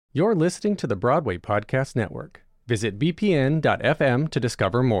You're listening to the Broadway Podcast Network. Visit bpn.fm to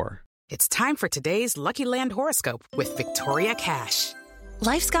discover more. It's time for today's Lucky Land horoscope with Victoria Cash.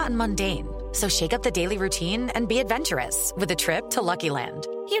 Life's gotten mundane, so shake up the daily routine and be adventurous with a trip to Lucky Land.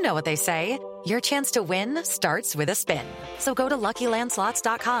 You know what they say, your chance to win starts with a spin. So go to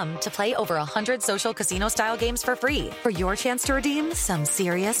LuckyLandSlots.com to play over 100 social casino-style games for free for your chance to redeem some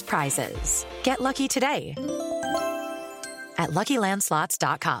serious prizes. Get lucky today at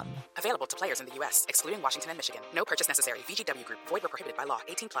LuckyLandSlots.com. Available to players in the U.S., excluding Washington and Michigan. No purchase necessary. VGW Group. Void where prohibited by law.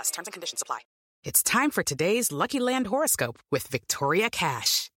 18+. Terms and conditions apply. It's time for today's Lucky Land horoscope with Victoria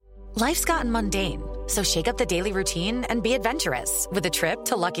Cash. Life's gotten mundane, so shake up the daily routine and be adventurous with a trip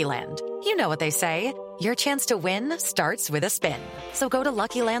to Lucky Land. You know what they say, your chance to win starts with a spin. So go to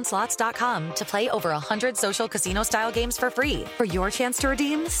LuckyLandSlots.com to play over 100 social casino-style games for free for your chance to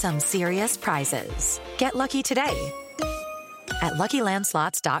redeem some serious prizes. Get lucky today at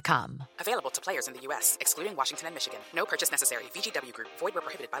LuckyLandSlots.com. Available to players in the U.S., excluding Washington and Michigan. No purchase necessary. VGW Group. Void where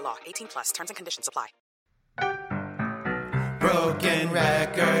prohibited by law. 18+. Terms and conditions apply. Broken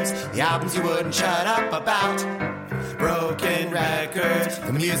records, the albums you wouldn't shut up about. Broken records,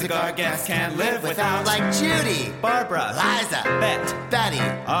 the music our guests can't live without. Like Judy, Barbara, Liza, Bet, Betty,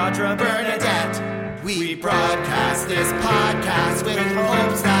 Audra, Bernadette. We broadcast this podcast with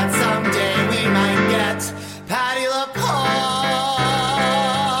hopes that someday we might get Patti LuPone.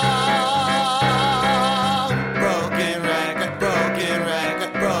 Broken record, broken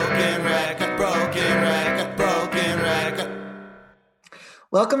record, broken record, broken record, broken record.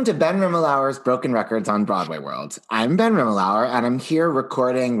 Welcome to Ben Rimmelauer's Broken Records on Broadway World. I'm Ben Rimmelauer, and I'm here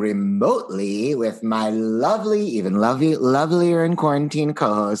recording remotely with my lovely, even lovelier in quarantine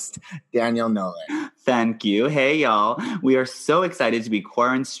co-host, Daniel Nolan. Thank you. Hey, y'all. We are so excited to be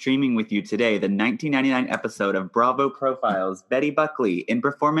quarantine streaming with you today, the 1999 episode of Bravo Profiles, Betty Buckley, in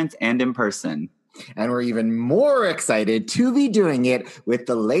performance and in person. And we're even more excited to be doing it with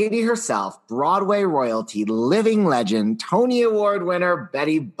the lady herself, Broadway royalty, living legend, Tony Award winner,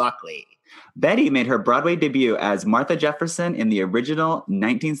 Betty Buckley. Betty made her Broadway debut as Martha Jefferson in the original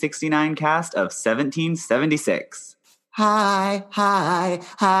 1969 cast of 1776. Hi, hi,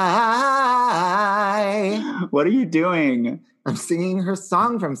 hi. What are you doing? I'm singing her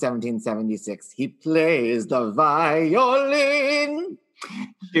song from 1776. He plays the violin.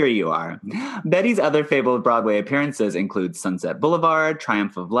 Here you are. Betty's other fabled Broadway appearances include Sunset Boulevard,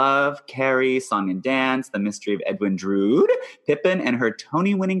 Triumph of Love, Carrie, Song and Dance, The Mystery of Edwin Drood, Pippin, and her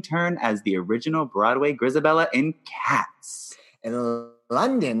Tony-winning turn as the original Broadway Grisabella in Cats. In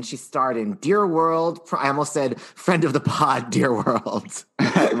London, she starred in Dear World. I almost said friend of the pod, Dear World.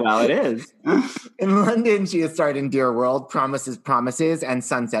 Well, it is. In London, she has starred in Dear World, Promises, Promises, and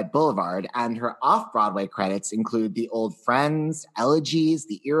Sunset Boulevard. And her off-Broadway credits include The Old Friends, Elegies,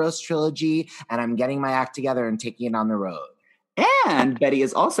 the Eros Trilogy, and I'm Getting My Act Together and Taking It on the Road. And Betty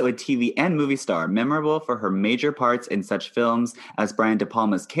is also a TV and movie star, memorable for her major parts in such films as Brian De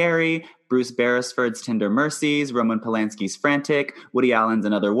Palma's Carrie, Bruce Beresford's Tender Mercies, Roman Polanski's Frantic, Woody Allen's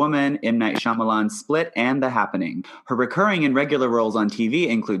Another Woman, M. Night Shyamalan's Split, and The Happening. Her recurring and regular roles on TV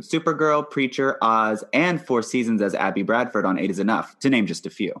include Supergirl, Preacher, Oz, and 4 seasons as Abby Bradford on 8 is Enough, to name just a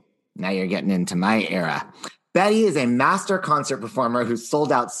few. Now you're getting into my era. Betty is a master concert performer who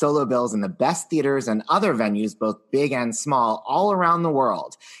sold out solo bills in the best theaters and other venues, both big and small, all around the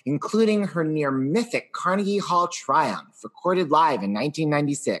world, including her near-mythic Carnegie Hall Triumph, recorded live in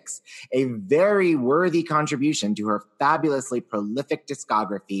 1996, a very worthy contribution to her fabulously prolific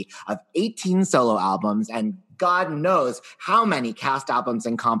discography of 18 solo albums and God knows how many cast albums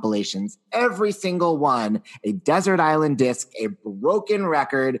and compilations, every single one, a desert island disc, a broken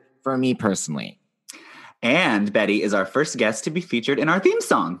record for me personally. And Betty is our first guest to be featured in our theme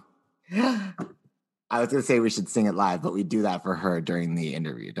song. I was going to say we should sing it live, but we do that for her during the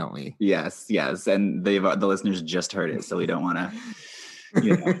interview, don't we? Yes. And the listeners just heard it, so we don't want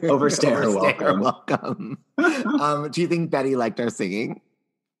to overstay her welcome. Do you think Betty liked our singing?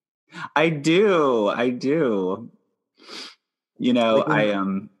 I do.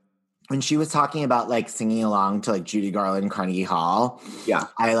 When she was talking about singing along to Judy Garland, Carnegie Hall. Yeah.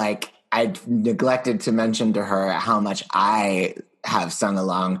 I neglected to mention to her how much I have sung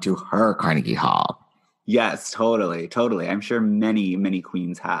along to her Carnegie Hall. Yes, totally. I'm sure many, many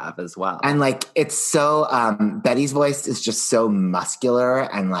queens have as well. And it's so, Betty's voice is just so muscular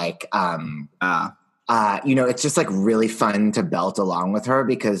and it's just really fun to belt along with her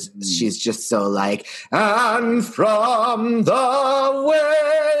because she's just so and from the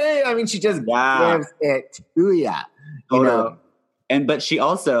way. I mean, she just gives it to ya. You know? But she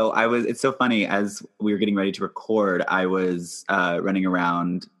also, it's so funny, as we were getting ready to record, I was running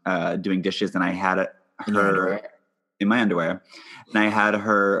around doing dishes, and I had her in my underwear, and I had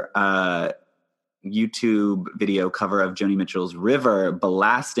her YouTube video cover of Joni Mitchell's River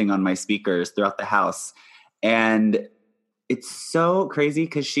blasting on my speakers throughout the house. And it's so crazy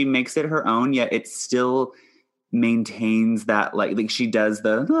because she makes it her own, yet it still maintains that like she does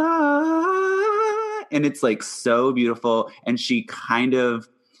the and it's like so beautiful. And she kind of,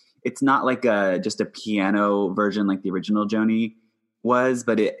 it's not like just a piano version like the original Joni was,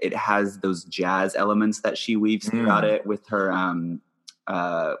 but it has those jazz elements that she weaves throughout it with her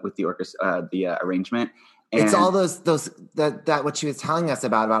with the orchestra, the arrangement. And it's all that what she was telling us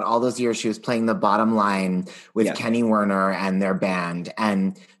about all those years she was playing the bottom line with Kenny Werner and their band.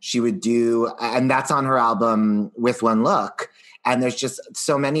 And she would do, and that's on her album With One Look. And there's just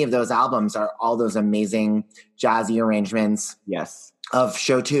so many of those albums are all those amazing jazzy arrangements. Yes. Of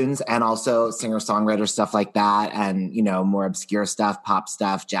show tunes and also singer-songwriter stuff like that. And, you know, more obscure stuff, pop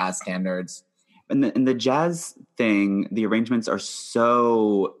stuff, jazz standards. And the jazz thing, the arrangements are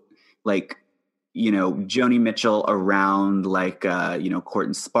so like, you know, Joni Mitchell around like, you know, Court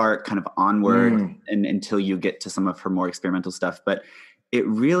and Spark kind of onward and until you get to some of her more experimental stuff. But it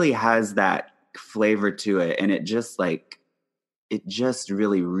really has that flavor to it. And it just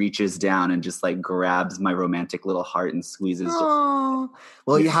really reaches down and just like grabs my romantic little heart and squeezes.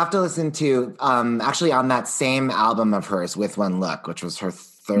 Well, you have to listen to, actually on that same album of hers, With One Look, which was her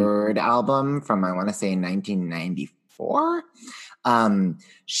third album from, I want to say 1994.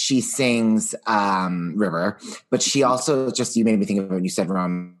 She sings River, but she also just, you made me think of it when you said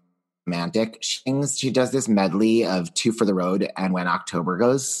romantic. She does this medley of Two for the Road and When October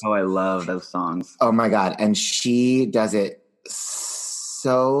Goes. Oh, I love those songs. Oh my God. And she does it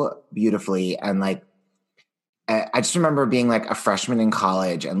so beautifully. And like, I just remember being like a freshman in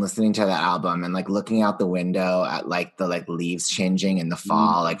college and listening to that album and like looking out the window at like the like leaves changing in the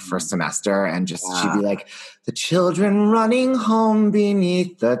fall, like first semester. And just, she'd be like, the children running home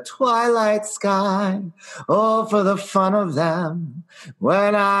beneath the twilight sky. Oh, for the fun of them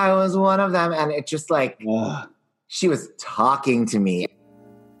when I was one of them. And it just like, she was talking to me.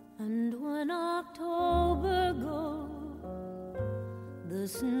 And when October goes, the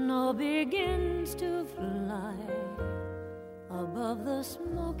snow begins to fly above the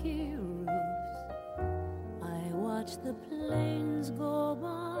smoky roofs. I watch the planes go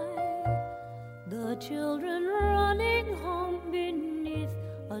by, the children running home beneath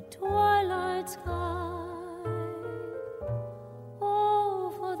a twilight sky.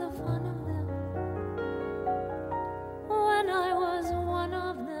 Oh, for the fun of them when I was one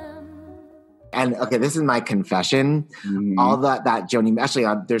of them. And okay, this is my confession. All that Joni, actually,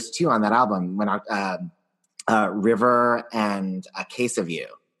 there's two on that album. When River and A Case of You.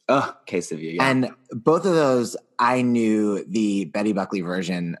 Oh, Case of You. Yeah. And both of those, I knew the Betty Buckley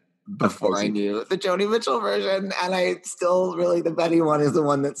version before I knew the Joni Mitchell version. And I still really, the Betty one is the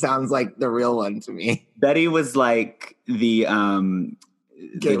one that sounds like the real one to me. Betty was like the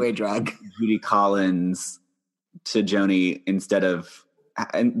gateway drug. Judy Collins to Joni instead of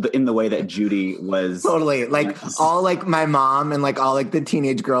in the way that Judy was totally like all like my mom and like all like the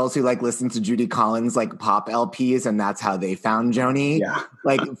teenage girls who like listen to Judy Collins like pop LPs and that's how they found Joni. Yeah.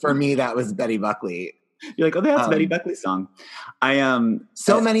 Like for me, that was Betty Buckley. You're like, oh, that's Betty Buckley's song.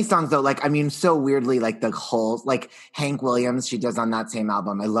 So many songs though. Like, I mean, so weirdly, like the whole, like Hank Williams, she does on that same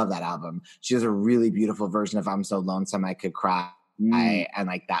album. I love that album. She does a really beautiful version of I'm So Lonesome I Could Cry. And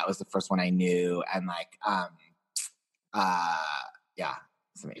like, that was the first one I knew. And like, yeah,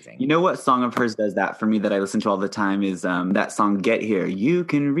 it's amazing. You know what song of hers does that for me that I listen to all the time is that song Get Here. You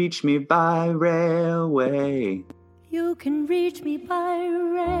can reach me by railway. You can reach me by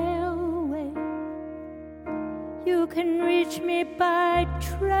railway. You can reach me by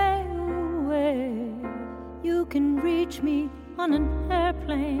trailway. You can reach me on an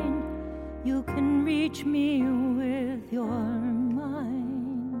airplane. You can reach me with your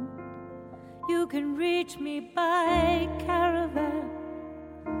mind. You can reach me by caravan.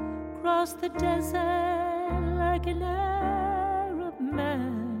 Cross the desert like an Arab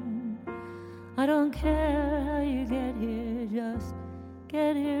man. I don't care how you get here, just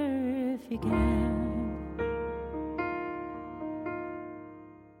get here if you can.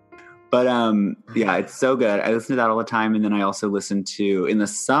 But yeah, it's so good. I listen to that all the time. And then I also listen to, in the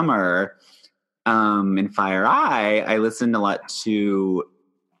summer, in Fire Eye, I listened a lot to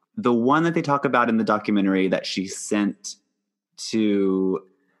the one that they talk about in the documentary that she sent to...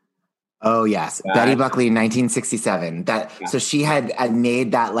 Oh, yes. Betty Buckley, 1967. So she had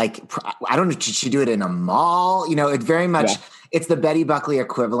made that, like, I don't know, did she do it in a mall? You know, it very much, It's the Betty Buckley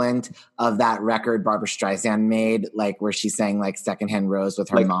equivalent of that record Barbra Streisand made, like where she sang like Secondhand Rose with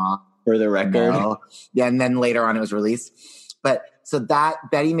her mom. For the record. Yeah, and then later on it was released. But so that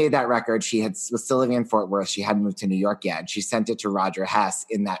Betty made that record. She was still living in Fort Worth. She hadn't moved to New York yet. And she sent it to Roger Hess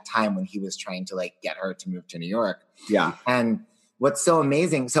in that time when he was trying to like get her to move to New York. Yeah. And what's so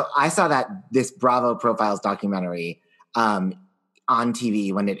amazing, so I saw this Bravo Profiles documentary on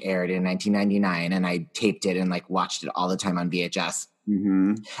TV when it aired in 1999, and I taped it and like watched it all the time on VHS.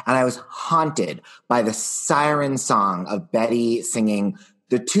 Mm-hmm. And I was haunted by the siren song of Betty singing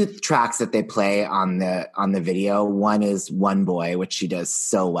the two tracks that they play on the video. One is One Boy, which she does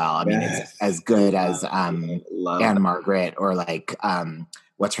so well. I mean, it's as good as Anne-Margaret or like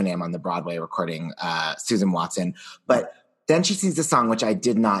what's her name on the Broadway recording, Susan Watson. But then she sings a song which I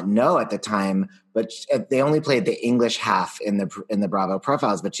did not know at the time, but they only played the English half in the Bravo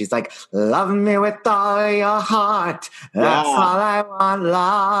Profiles. But she's like, "Love me with all your heart. That's all I want,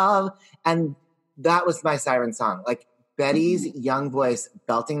 love." And that was my siren song. Like Betty's young voice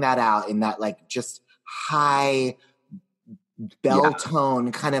belting that out in that like just high bell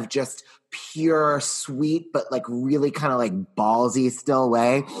tone, kind of just pure, sweet, but like really kind of like ballsy still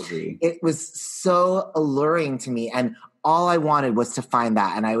way. It was so alluring to me. And all I wanted was to find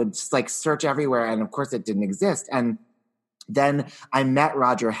that. And I would just like search everywhere. And of course it didn't exist. And then I met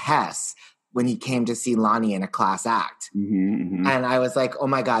Roger Hess when he came to see Lonnie in a class act. Mm-hmm, mm-hmm. And I was like, oh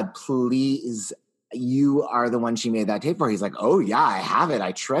my God, please, you are the one she made that tape for. He's like, oh yeah, I have it.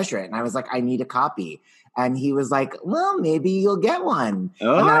 I treasure it. And I was like, I need a copy. And he was like, well, maybe you'll get one.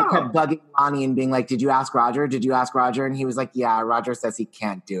 Oh. And then I kept bugging Lonnie and being like, did you ask Roger? Did you ask Roger? And he was like, yeah, Roger says he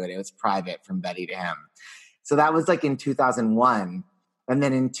can't do it. It was private from Betty to him. So that was like in 2001. And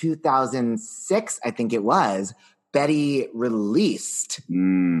then in 2006, I think it was, Betty released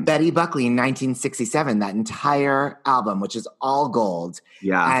Betty Buckley in 1967, that entire album, which is all gold.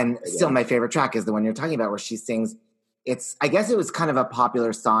 Yeah. And still my favorite track is the one you're talking about where she sings, I guess it was kind of a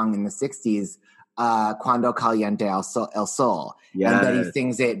popular song in the 60s, Cuando Caliente el Sol. Yes. And Betty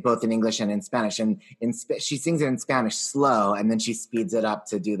sings it both in English and in Spanish. And she sings it in Spanish slow, and then she speeds it up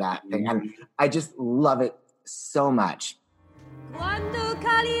to do that thing. And I just love it so much. Cuando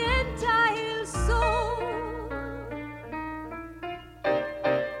calienta el sol.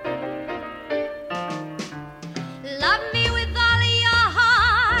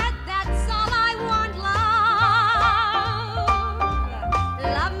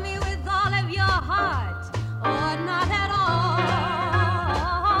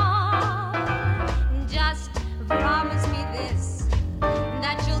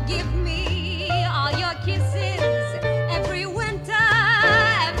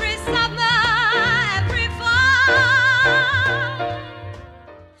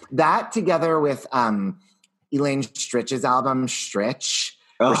 That together with Elaine Stritch's album, Stritch,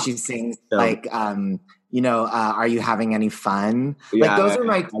 where she sings like, are you having any fun? Yeah, like those are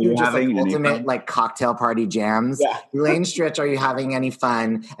my two just like ultimate like cocktail party jams. Yeah. Elaine Stritch, Are You Having Any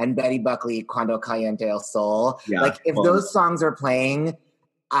Fun? And Betty Buckley, Cuando Caliente el Sol. Yeah, like if those songs are playing,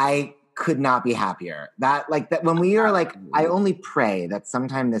 I could not be happier. That when we are like, I only pray that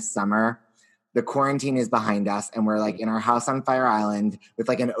sometime this summer, the quarantine is behind us and we're like in our house on Fire Island with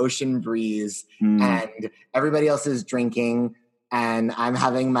like an ocean breeze and everybody else is drinking and I'm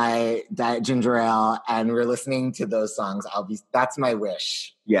having my diet ginger ale and we're listening to those songs. That's my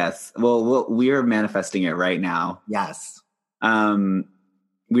wish. Yes. Well, we're manifesting it right now. Yes.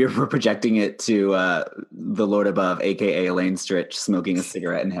 We're projecting it to the Lord above, AKA Elaine Stritch, smoking a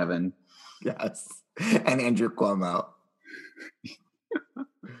cigarette in heaven. Yes. And Andrew Cuomo.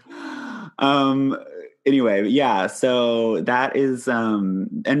 Anyway, yeah, so that is,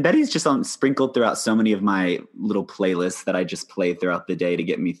 and Betty's just sprinkled throughout so many of my little playlists that I just play throughout the day to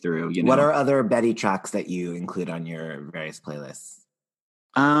get me through, you know. What are other Betty tracks that you include on your various playlists?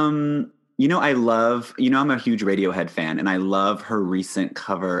 I'm a huge Radiohead fan, and I love her recent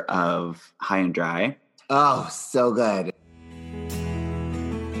cover of High and Dry. Oh, so good.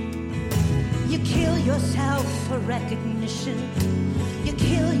 You kill yourself for recognition. You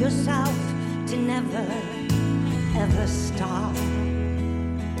kill yourself to never, ever stop.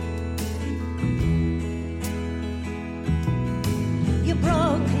 You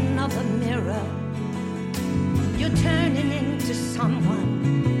broke another mirror. You're turning into someone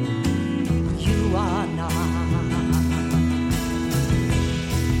you are not.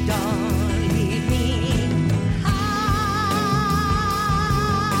 Don't leave me high.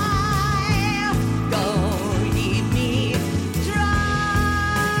 Don't leave me dry.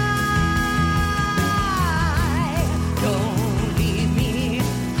 Don't leave me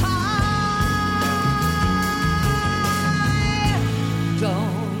high.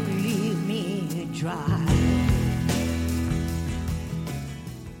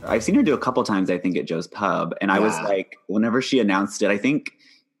 I've seen her do a couple times, I think, at Joe's Pub. And I was like, whenever she announced it, I think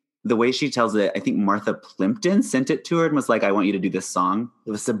the way she tells it, I think Martha Plimpton sent it to her and was like, I want you to do this song.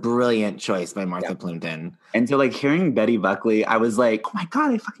 It was a brilliant choice by Martha Plimpton. And so like hearing Betty Buckley, I was like, oh my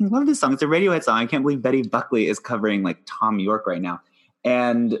God, I fucking love this song. It's a Radiohead song. I can't believe Betty Buckley is covering like Tom York right now.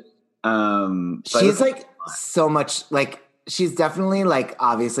 And she's like so much like, she's definitely like,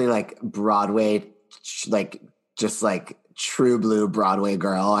 obviously like Broadway, like just like true blue Broadway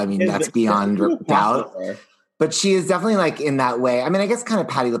girl. I mean, that's beyond doubt. But she is definitely like in that way. I mean, I guess kind of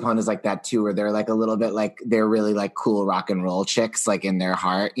Patti LuPone is like that too, where they're like a little bit like, they're really like cool rock and roll chicks, like in their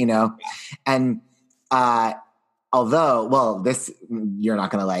heart, you know? And although, well, this you're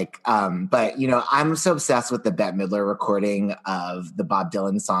not going to like, but you know, I'm so obsessed with the Bette Midler recording of the Bob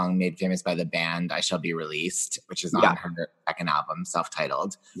Dylan song made famous by the band I Shall Be Released, which is on her second album,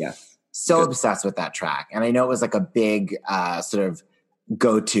 self-titled. Yeah. So obsessed with that track. And I know it was like a big sort of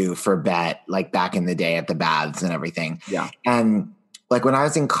go-to for Bette, like back in the day at the baths and everything. Yeah. And like when I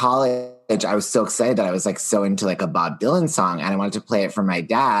was in college, I was so excited that I was like so into like a Bob Dylan song, and I wanted to play it for my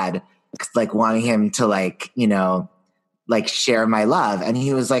dad, like wanting him to like, you know, like share my love. And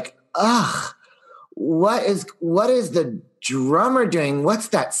he was like, ugh, what is the drummer doing? What's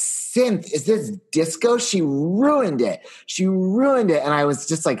that synth? Is this disco? She ruined it. And I was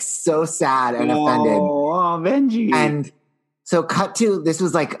just like so sad and offended. Oh, Benji. And so cut to, this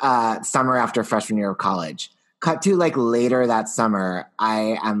was like summer after freshman year of college. Cut to like later that summer,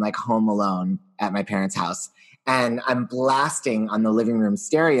 I am like home alone at my parents' house. And I'm blasting on the living room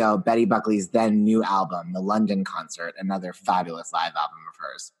stereo Betty Buckley's then new album, The London Concert, another fabulous live album of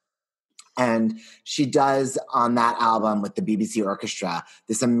hers. And she does on that album with the BBC Orchestra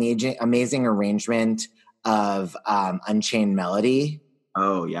this amazing arrangement of Unchained Melody.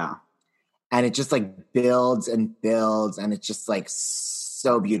 Oh, yeah. And it just like builds and builds, and it's just like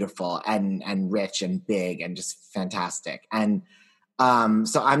so beautiful and rich and big and just fantastic. And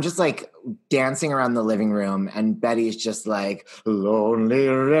so I'm just like dancing around the living room, and Betty's just like, lonely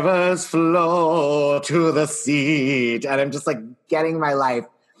rivers flow to the sea. And I'm just like getting my life.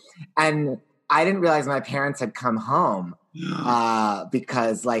 And I didn't realize my parents had come home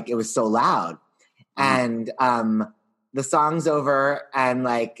because like it was so loud. And the song's over, and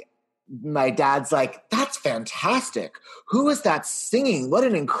like my dad's like, that's fantastic. Who is that singing? What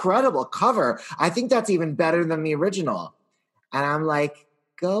an incredible cover. I think that's even better than the original. And I'm like,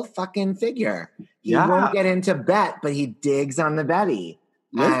 go fucking figure. He won't get into Bette, but he digs on the Betty.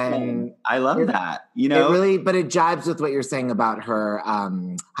 Listen, I love that. You know, it really, but it jibes with what you're saying about her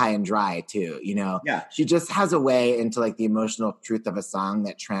High and Dry too. You know, she just has a way into like the emotional truth of a song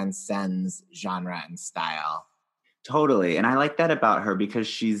that transcends genre and style. Totally. And I like that about her because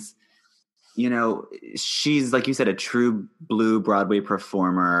she's, you know, she's, like you said, a true blue Broadway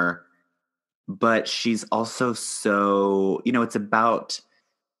performer, but she's also so, you know, it's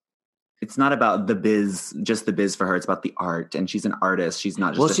not about the biz, just the biz for her. It's about the art, and she's an artist. She's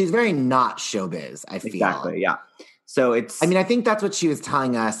not just she's very not showbiz, I feel. Exactly, yeah. So it's, I mean, I think that's what she was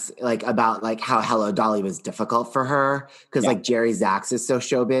telling us, like, about, like, how Hello Dolly was difficult for her. Because, like, Jerry Zaks is so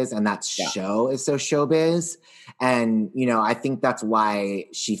showbiz, and that show is so showbiz. And, you know, I think that's why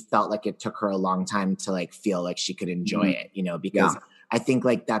she felt like it took her a long time to, like, feel like she could enjoy it, you know, because I think,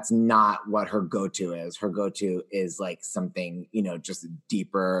 like, that's not what her go-to is. Her go-to is, like, something, you know, just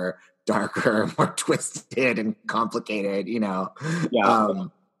deeper, darker, more twisted and complicated, you know?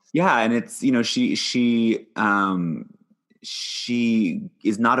 Yeah. And it's, you know, she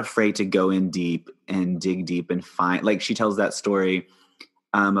is not afraid to go in deep and dig deep and find, like, she tells that story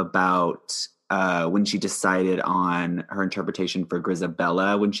about when she decided on her interpretation for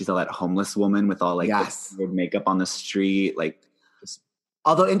Grisabella, when she saw that homeless woman with all like the makeup on the street, like.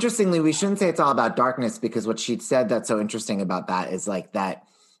 Although interestingly, we shouldn't say it's all about darkness, because what she'd said that's so interesting about that is like that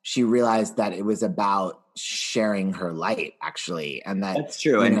she realized that it was about sharing her light, actually. And that's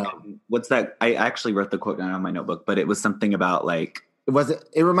true. And what's that? I actually wrote the quote down on my notebook, but it was something about like,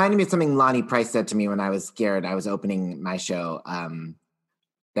 it reminded me of something Lonnie Price said to me when I was scared. I was opening my show,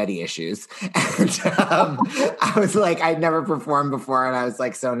 Betty Issues. And I was like, I'd never performed before, and I was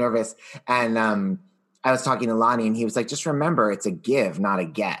like so nervous. And I was talking to Lonnie, and he was like, just remember, it's a give, not a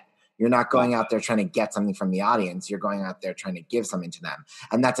get. You're not going out there trying to get something from the audience. You're going out there trying to give something to them.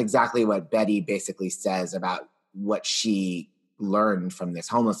 And that's exactly what Betty basically says about what she learned from this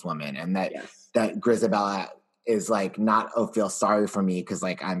homeless woman. And that Grisabella is like, not, oh, feel sorry for me because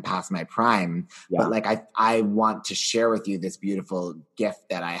like I'm past my prime. But like I want to share with you this beautiful gift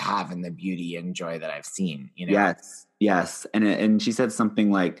that I have and the beauty and joy that I've seen. You know? Yes. And she said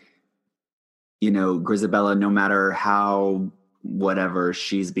something like, you know, Grisabella, no matter how whatever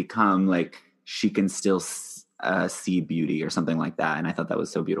she's become, like she can still see beauty or something like that. And I thought that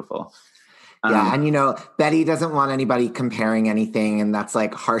was so beautiful. Yeah, and Betty doesn't want anybody comparing anything, and that's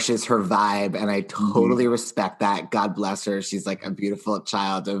like harshes her vibe, and I totally respect that. God bless her. She's like a beautiful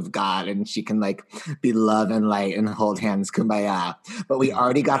child of God, and she can like be love and light and hold hands, kumbaya. But we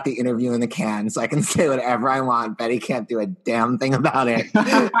already got the interview in the can, so I can say whatever I want. Betty can't do a damn thing about it.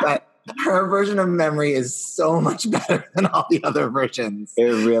 But her version of Memory is so much better than all the other versions. It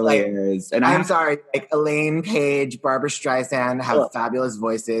really is. And I'm sorry, like Elaine Page, Barbara Streisand have fabulous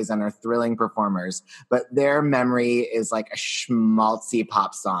voices and are thrilling performers, but their Memory is like a schmaltzy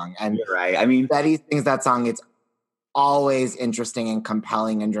pop song. And you're right. I mean, Betty sings that song. It's always interesting and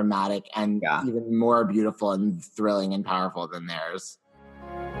compelling and dramatic and even more beautiful and thrilling and powerful than theirs.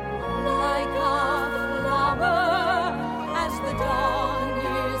 Like a flower as the dawn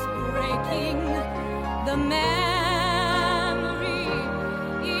is breaking, the memory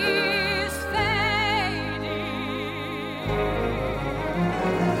is fading.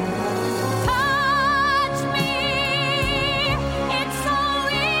 Touch me, it's so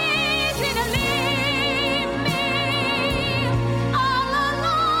easy to leave me all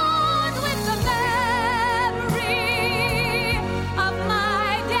alone with the memory of my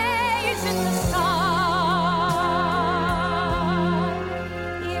days in the sun.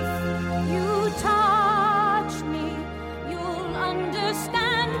 If you touch me, you'll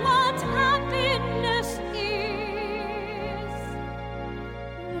understand what happiness is.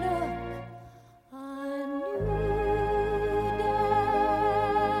 Look, a new day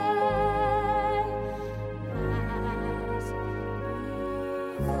has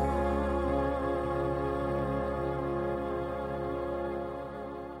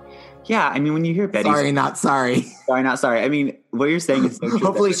yeah, I mean, when you hear Betty, Sorry, not sorry. sorry, not sorry. I mean, what you're saying is so true.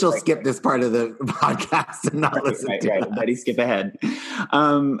 Hopefully she'll skip this part of the podcast and not listen to it. Betty, skip ahead.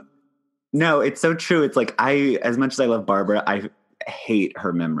 No, it's so true. It's like as much as I love Barbara, I hate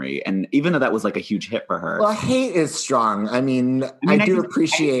her Memory, and even though that was like a huge hit for her, Well, hate is strong. I mean, I do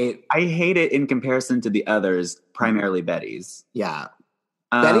appreciate. I hate it in comparison to the others, primarily Betty's. Yeah.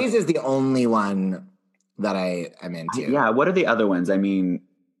 Betty's is the only one that I am into. Yeah. What are the other ones? I mean,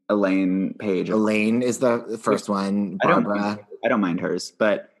 Elaine Page. Elaine is the first one. Barbara. I don't mind hers,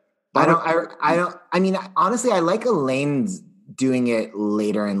 but I mean, honestly, I like Elaine's doing it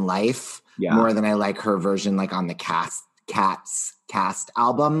later in life more than I like her version, like on the Cats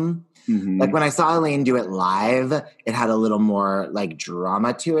album. Mm-hmm. Like when I saw Elaine do it live, it had a little more like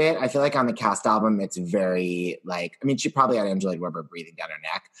drama to it. I feel like on the Cast album, it's very like, I mean, she probably had Angela Weber breathing down her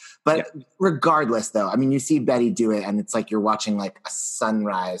neck. But regardless, though, I mean, you see Betty do it and it's like you're watching like a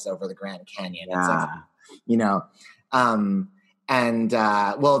sunrise over the Grand Canyon. Yeah. It's like,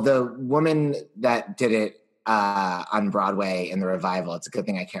 well, the woman that did it on Broadway in the revival, it's a good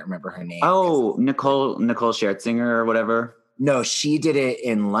thing I can't remember her name. Oh, Nicole Scherzinger or whatever. No, she did it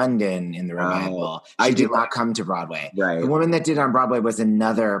in London in the revival. She did not come to Broadway. Right. The woman that did it on Broadway was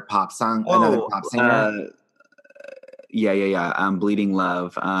another pop singer. Bleeding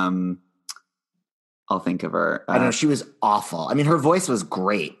Love. I'll think of her. I know, she was awful. I mean, her voice was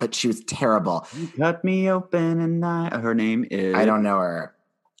great, but she was terrible. You cut me open and her name is... I don't know her.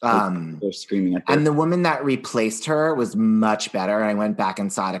 They're screaming at her. And the woman that replaced her was much better. I went back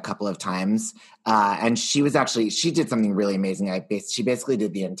and saw it a couple of times. And she did something really amazing. She basically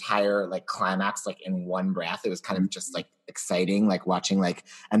did the entire like climax like in one breath. It was kind of just like exciting, like watching like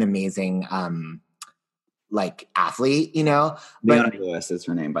an amazing like athlete, Leona Lewis is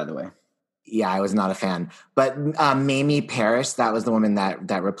her name, by the way. Yeah, I was not a fan. But Mamie Parrish, that was the woman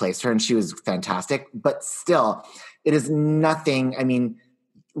that replaced her, and she was fantastic. But still, it is nothing. I mean,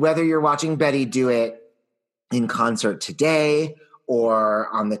 whether you're watching Betty do it in concert today or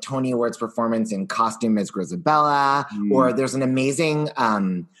on the Tony Awards performance in costume as Grisabella, or there's an amazing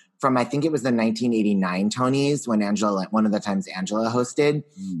from, I think it was the 1989 Tonys when one of the times Angela hosted,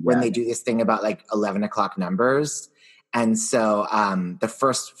 when they do this thing about like 11 o'clock numbers. And so the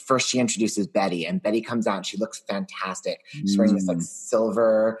first she introduces Betty, and Betty comes out and she looks fantastic. She's wearing this like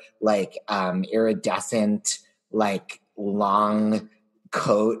silver, like iridescent, like long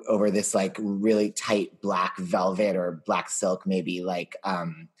coat over this like really tight black velvet or black silk, maybe like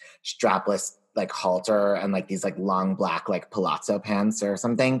strapless like halter and like these like long black like palazzo pants or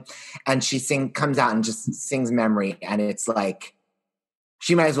something. And she comes out and just sings Memory, and it's like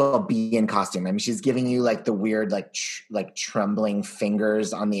she might as well be in costume. I mean, she's giving you like the weird like trembling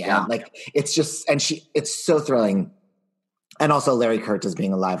fingers on the end. Like it's just, and it's so thrilling. And also Larry Curtis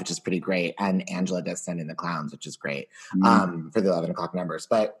being alive, which is pretty great. And Angela does Send in the Clowns, which is great for the 11 o'clock numbers.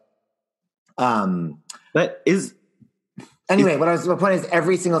 And Anyway, the point is,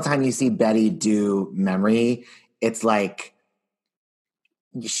 every single time you see Betty do Memory, it's like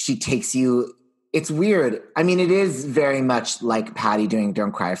she takes you. It's weird. I mean, it is very much like Patty doing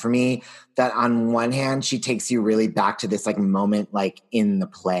Don't Cry for Me, that on one hand, she takes you really back to this like moment, like in the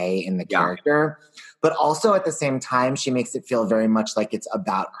play, in the character. But also at the same time, she makes it feel very much like it's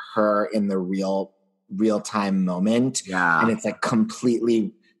about her in the real time moment. Yeah. And it's like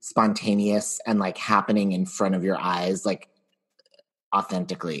completely spontaneous and like happening in front of your eyes, like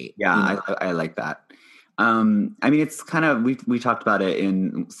authentically. Yeah, I like that. I mean, it's kind of, we talked about it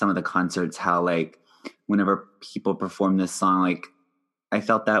in some of the concerts, how like whenever people perform this song, like I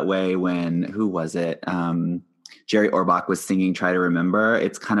felt that way when, who was it? Jerry Orbach was singing Try to Remember.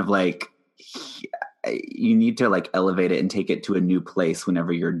 It's kind of like, you need to like elevate it and take it to a new place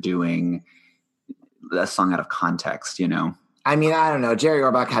whenever you're doing a song out of context, you know? I mean, I don't know. Jerry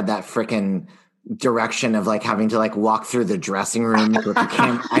Orbach had that freaking direction of like having to like walk through the dressing room with the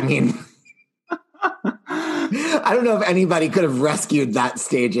camera. I mean, I don't know if anybody could have rescued that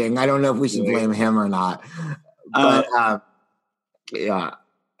staging. I don't know if we should blame him or not. But yeah.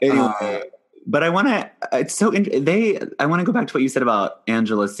 Anyway, but I want to. It's so. I want to go back to what you said about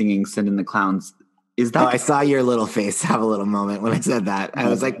Angela singing "Send in the Clowns." Is that? I saw your little face have a little moment when I said that. I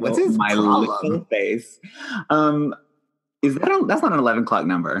was like, "What's his problem?" Little face. Is that? That's not an 11 o'clock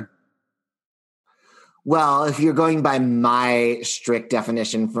number. Well, if you're going by my strict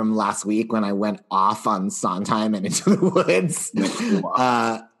definition from last week when I went off on Sondheim and Into the Woods.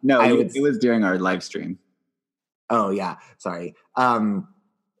 It was during our live stream. Oh, yeah. Sorry. I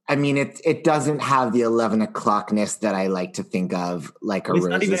mean, it doesn't have the 11 o'clockness that I like to think of, like a Rose's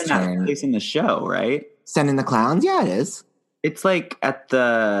Turn. It's not even in that place in the show, right? Send in the Clowns? Yeah, it is. It's like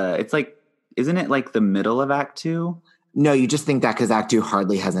isn't it like the middle of Act 2? No, you just think that because Act 2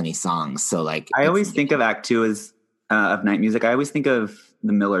 hardly has any songs. So like, I always think of Act 2 as of Night Music. I always think of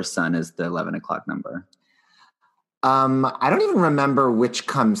The Miller's Son as the 11 o'clock number. I don't even remember which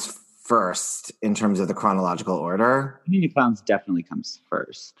comes first in terms of the chronological order. Send in the Clowns definitely comes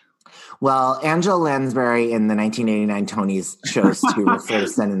first. Well, Angela Lansbury in the 1989 Tonys chose to refer to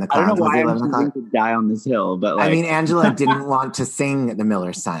Send in the Clowns. I don't know why I'm going to die on this hill, but like... I mean, Angela didn't want to sing The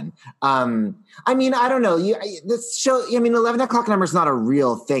Miller's Son. I mean, I don't know. This show, I mean, 11 o'clock number is not a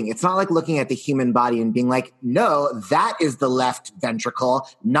real thing. It's not like looking at the human body and being like, no, that is the left ventricle,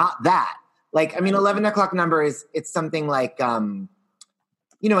 not that. Like, I mean, 11 o'clock number it's something like,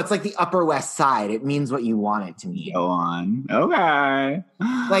 it's like the Upper West Side. It means what you want it to mean. Go on. Okay.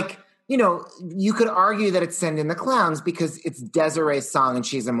 Like, you could argue that it's Send in the Clowns because it's Desiree's song and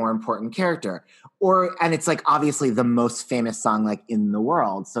she's a more important character. And it's like obviously the most famous song like in the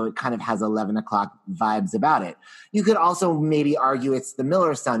world. So it kind of has 11 o'clock vibes about it. You could also maybe argue it's The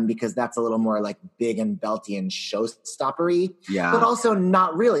Miller's Son because that's a little more like big and belty and showstoppery. Yeah. But also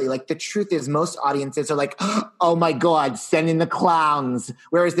not really. Like the truth is most audiences are like, oh my God, Send in the Clowns.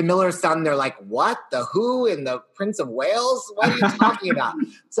 Whereas The Miller's Son, they're like, what? The Who and the Prince of Wales? What are you talking about?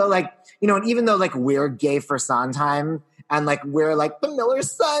 So like, and even though like we're gay for Sondheim and like we're like The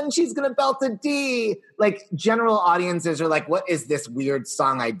Miller's Son, she's gonna belt a D. Like general audiences are like, what is this weird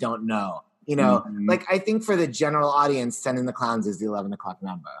song I don't know? Like I think for the general audience, Send in the Clowns is the 11 o'clock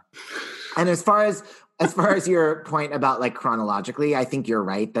number. And as far as your point about like chronologically, I think you're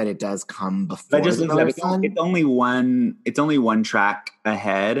right that it does come before The Miller's Son. It's only one track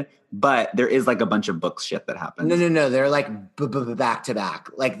ahead. But there is like a bunch of book shit that happens. No. They're like back to back.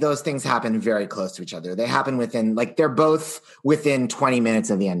 Like those things happen very close to each other. They happen they're both within 20 minutes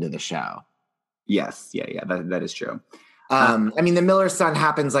of the end of the show. Yes. Yeah. That is true. I mean, The Miller's Son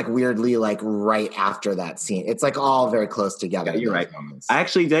happens like weirdly, like right after that scene. It's like all very close together. Yeah, you're right. Moments.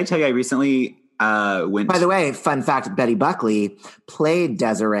 Did I tell you I recently went... By the way, fun fact, Betty Buckley played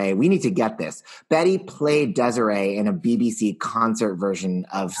Desiree. We need to get this. Betty played Desiree in a BBC concert version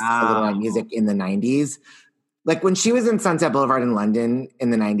of A Little Night Music in the 90s. Like when she was in Sunset Boulevard in London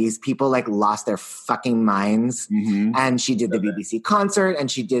in the 90s, people like lost their fucking minds. Mm-hmm. And she did the BBC concert and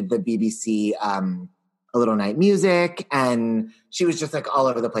she did the BBC A Little Night Music. And she was just like all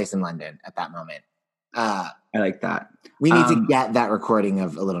over the place in London at that moment. I like that. We need to get that recording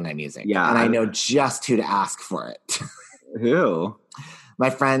of A Little Night Music. Yeah. And I know just who to ask for it. Who? My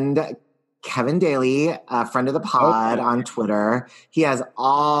friend Kevin Daly, a friend of the pod on Twitter. He has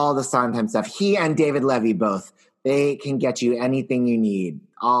all the Sondheim stuff. He and David Levy both. They can get you anything you need.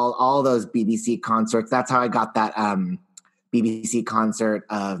 All those BBC concerts. That's how I got that BBC concert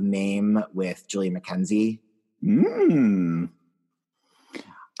of Mame with Julie McKenzie. They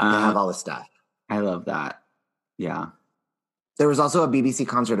have all the stuff. I love that. Yeah. There was also a BBC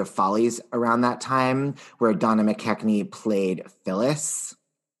concert of Follies around that time where Donna McKechnie played Phyllis.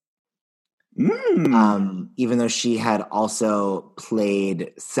 Even though she had also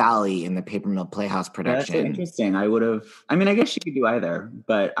played Sally in the Paper Mill Playhouse production. That's so interesting. I guess she could do either,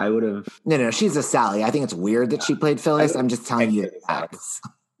 but I would have. No, she's a Sally. I think it's weird that she played Phyllis. I'm just telling you the facts.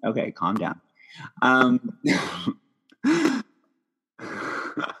 Okay, calm down.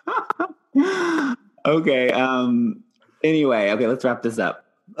 Okay. Anyway, let's wrap this up.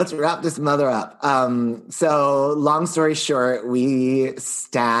 Let's wrap this mother up. So long story short, we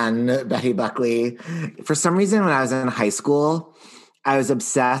stan Betty Buckley. For some reason, when I was in high school, I was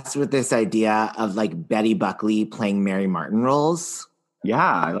obsessed with this idea of like Betty Buckley playing Mary Martin roles. Yeah,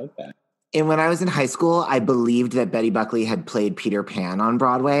 I like that. And when I was in high school, I believed that Betty Buckley had played Peter Pan on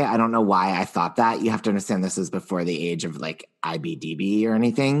Broadway. I don't know why I thought that. You have to understand this is before the age of like IBDB or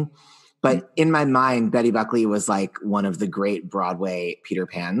anything. But in my mind, Betty Buckley was like one of the great Broadway Peter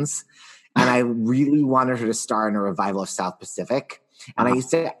Pans. And I really wanted her to star in a revival of South Pacific. And I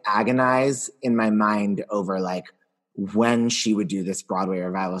used to agonize in my mind over like when she would do this Broadway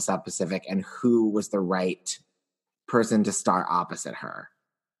revival of South Pacific and who was the right person to star opposite her.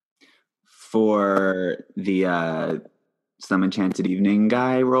 For the Some Enchanted Evening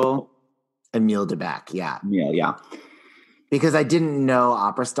guy role? Emile Debec, yeah. Yeah. Because I didn't know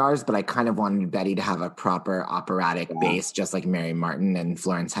opera stars, but I kind of wanted Betty to have a proper operatic base, just like Mary Martin and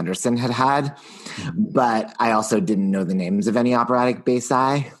Florence Henderson had. But I also didn't know the names of any operatic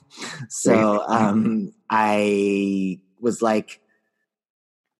basi. So I was like,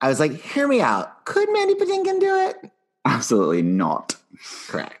 hear me out. Could Mandy Patinkin do it? Absolutely not.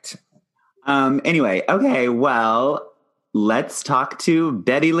 Correct. Anyway, okay, well, let's talk to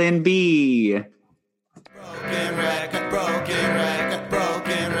Betty Lynn B. Broken record, broken record,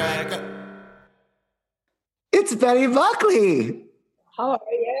 broken record. It's Betty Buckley. How are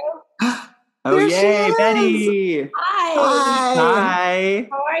you? Oh, There she yay, is. Betty. Hi. Hi.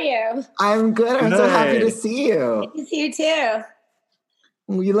 How are you? I'm good. I'm so happy Good. to see you. Good to see you too.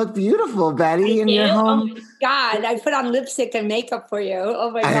 You look beautiful, Betty, in You? your Oh home. my God, I put on lipstick and makeup for you. Oh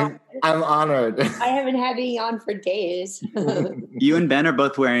my God. I'm honored. I haven't had any on for days. You and Ben are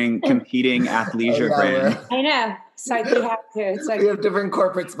both wearing competing athleisure brands. I know. So I do have to. It's like We have different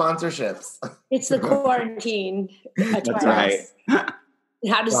corporate sponsorships. it's the quarantine. That's right.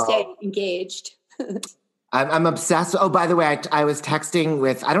 How to stay engaged. I'm obsessed. Oh, by the way, I was texting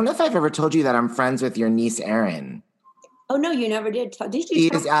with, I don't know if I've ever told you that I'm friends with your niece, Erin. Oh no, you never did. Did you? She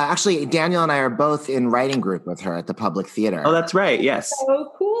is, actually, Daniel and I are both in writing group with her at the Public Theater. Oh, that's right. Yes.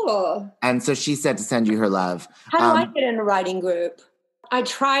 So cool. And so she said to send you her love. How do I get in a writing group? I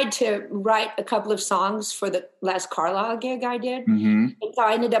tried to write a couple of songs for the last Carlisle gig I did. Mm-hmm. And so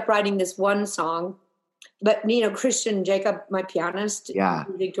I ended up writing this one song. But, Christian Jacob, my pianist,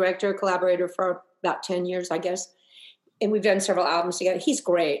 music director, collaborator for about 10 years, I guess. And we've done several albums together. He's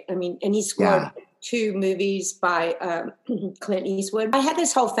great. I mean, and he scored 2 movies by Clint Eastwood. I had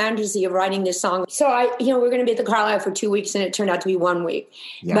this whole fantasy of writing this song. So we're going to be at the Carlisle for 2 weeks, and it turned out to be 1 week.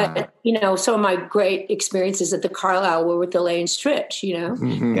 Yeah. But, some of my great experiences at the Carlisle were with Elaine Stritch,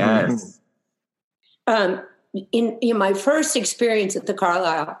 Mm-hmm. Yes. In my first experience at the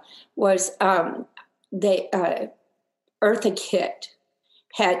Carlisle was Eartha Kitt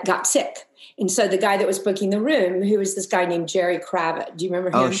got sick. And so the guy that was booking the room, who was this guy named Jerry Kravitz, do you remember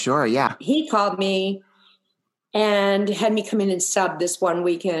him? Oh, sure, yeah. He called me and had me come in and sub this one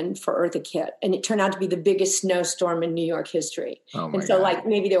weekend for Eartha Kitt. And it turned out to be the biggest snowstorm in New York history. Oh my and so God.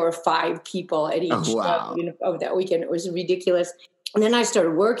 maybe there were 5 people at each wow. over that weekend. It was ridiculous. And then I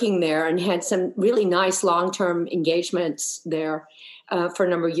started working there and had some really nice long-term engagements there for a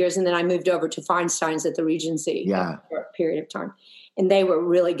number of years. And then I moved over to Feinstein's at the Regency for a period of time. And they were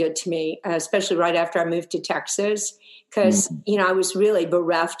really good to me, especially right after I moved to Texas, because, I was really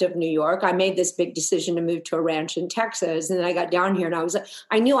bereft of New York. I made this big decision to move to a ranch in Texas. And then I got down here and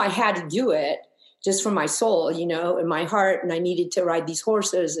I knew I had to do it just for my soul, and my heart. And I needed to ride these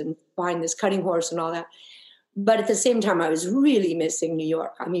horses and find this cutting horse and all that. But at the same time, I was really missing New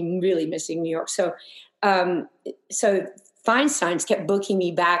York. I mean, really missing New York. So Feinstein's kept booking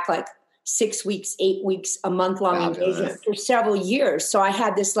me back 6 weeks, 8 weeks, a month-long engagement for several years. So I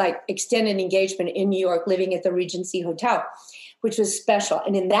had this extended engagement in New York, living at the Regency Hotel, which was special.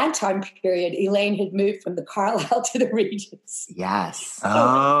 And in that time period, Elaine had moved from the Carlisle to the Regency. Yes.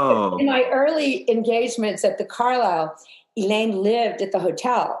 Oh. In my early engagements at the Carlisle, Elaine lived at the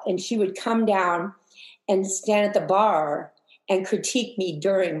hotel, and she would come down and stand at the bar and critique me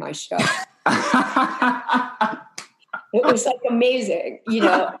during my show. It was amazing,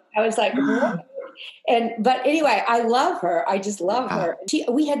 I was like, what? But anyway, I love her. I just love her.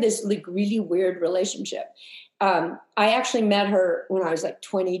 We had this like really weird relationship. I actually met her when I was like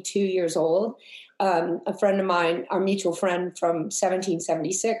 22 years old. A friend of mine, our mutual friend from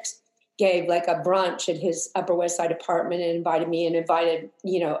 1776, gave like a brunch at his Upper West Side apartment and invited me and invited,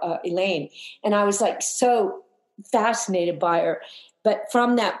 Elaine. And I was like so fascinated by her. But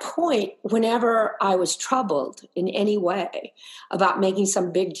from that point, whenever I was troubled in any way about making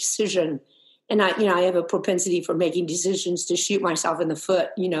some big decision, and I have a propensity for making decisions to shoot myself in the foot,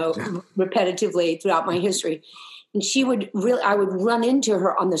 repetitively throughout my history. And I would run into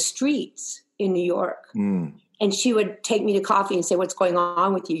her on the streets in New York. And she would take me to coffee and say, "What's going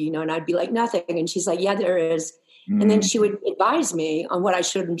on with you?" And I'd be like, "Nothing." And she's like, "Yeah, there is." And then she would advise me on what I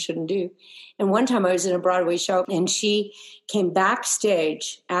should and shouldn't do. And one time I was in a Broadway show and she came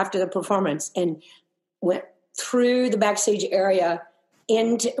backstage after the performance and went through the backstage area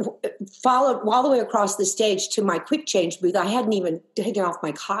and followed all the way across the stage to my quick change booth. I hadn't even taken off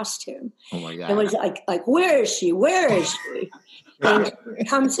my costume. Oh my God. And was like, "Where is she? Where is she?" And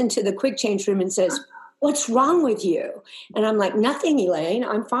comes into the quick change room and says, "What's wrong with you?" And I'm like, "Nothing, Elaine,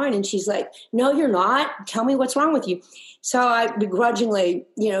 I'm fine." And she's like, "No, you're not. Tell me what's wrong with you." So I begrudgingly,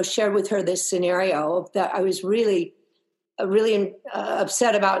 shared with her this scenario that I was really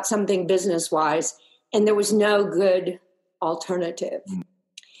upset about something business-wise, and there was no good alternative.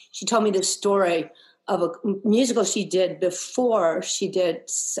 She told me the story of a musical she did before she did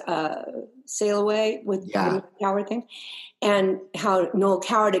Sail Away with the Noel Coward thing, and how Noel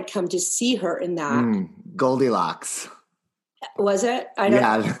Coward had come to see her in that. Goldilocks. Was it? I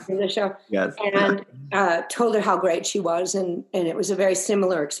don't know the show. Yes. And told her how great she was. And it was a very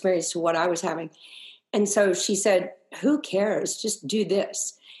similar experience to what I was having. And so she said, "Who cares? Just do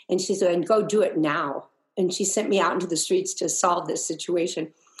this." And she said, "And go do it now." And she sent me out into the streets to solve this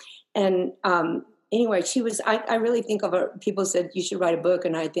situation. And anyway, I really think of her. People said, "You should write a book."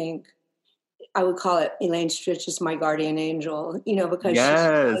 And I think I would call it Elaine Stritch is my guardian angel, because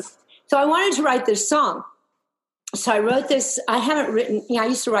so I wanted to write this song. So I wrote this. I haven't written, I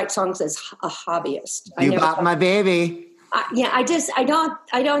used to write songs as a hobbyist. You bought my baby. I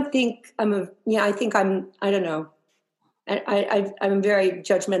don't think I don't know. I'm very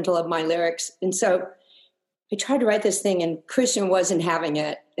judgmental of my lyrics. And so I tried to write this thing and Christian wasn't having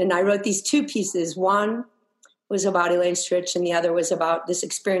it. And I wrote these two pieces. One was about Elaine Stritch and the other was about this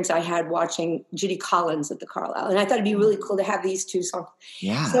experience I had watching Judy Collins at the Carlisle. And I thought it'd be really cool to have these two songs.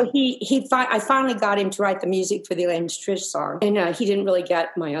 Yeah. So I finally got him to write the music for the Elaine Stritch song. And he didn't really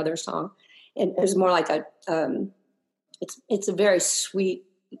get my other song. And it was more like it's a very sweet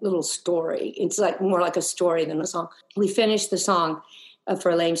little story. It's like more like a story than a song. We finished the song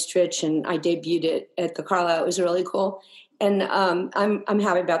for Elaine Stritch and I debuted it at the Carlisle. It was really cool. And I'm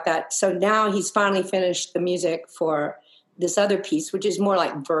happy about that. So now he's finally finished the music for this other piece, which is more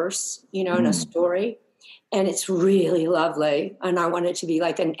like verse, and a story. And it's really lovely. And I want it to be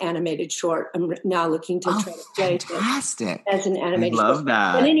like an animated short. I'm now looking to try to play it as an animated short. I love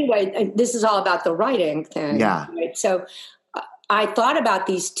that. But anyway, this is all about the writing thing. Yeah. Right? So I thought about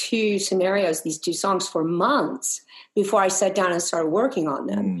these two scenarios, these two songs for months before I sat down and started working on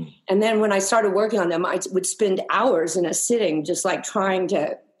them. And then when I started working on them, I would spend hours in a sitting just like trying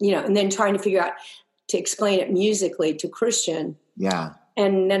to, and then trying to figure out to explain it musically to Christian. Yeah.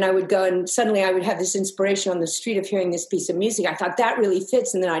 And then I would go and suddenly I would have this inspiration on the street of hearing this piece of music. I thought that really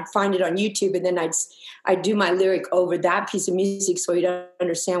fits. And then I'd find it on YouTube and then I'd do my lyric over that piece of music so he'd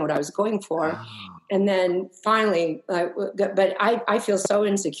understand what I was going for. Oh. And then finally, but I feel so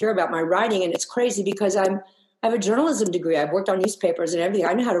insecure about my writing and it's crazy because I have a journalism degree. I've worked on newspapers and everything.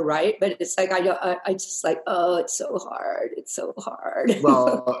 I know how to write, but it's like, I just like, oh, it's so hard. It's so hard.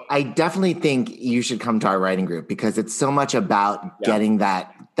 Well, I definitely think you should come to our writing group because it's so much about getting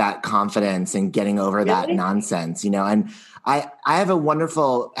that confidence and getting over that nonsense, and I have a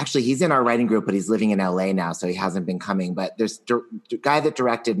wonderful, actually he's in our writing group, but he's living in LA now. So he hasn't been coming, but there's the guy that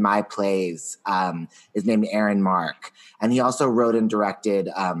directed my plays is named Aaron Mark. And he also wrote and directed,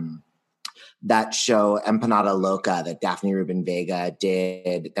 that show Empanada Loca that Daphne Rubin Vega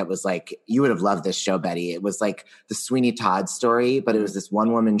did that was like, you would have loved this show, Betty. It was like the Sweeney Todd story, but it was this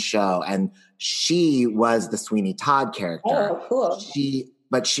one woman show and she was the Sweeney Todd character. Oh, cool. She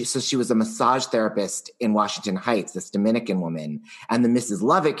was a massage therapist in Washington Heights, this Dominican woman. And the Mrs.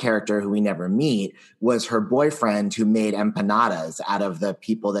 Lovett character, who we never meet, was her boyfriend who made empanadas out of the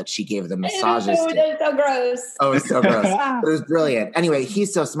people that she gave the massages to. It was so gross. Oh, it was so gross. But it was brilliant. Anyway,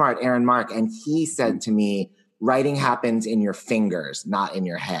 he's so smart, Aaron Mark. And he said to me, writing happens in your fingers, not in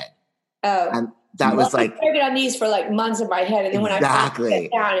your head. Oh. that was like, I get on these for like months in my head. And then when I finally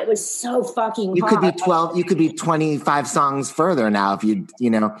sat down, it was so fucking you hard. Could be 12, you could be 25 songs further now if you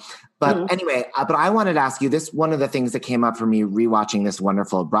know. But anyway, but I wanted to ask you this. One of the things that came up for me rewatching this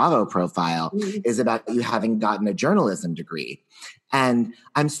wonderful Bravo profile is about you having gotten a journalism degree. And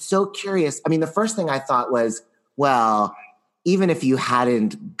I'm so curious. I mean, the first thing I thought was, well, even if you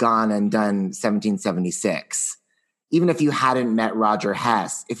hadn't gone and done 1776, even if you hadn't met Roger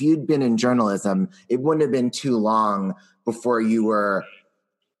Hess, if you'd been in journalism, it wouldn't have been too long before you were,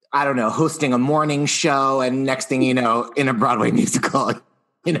 I don't know, hosting a morning show and next thing you know, in a Broadway musical.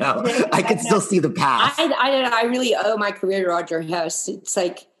 You know, I could still see the path. I really owe my career to Roger Hess. It's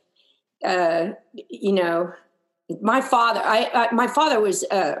like, you know, my father was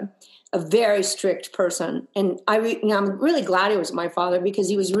a very strict person. And I'm really glad he was my father because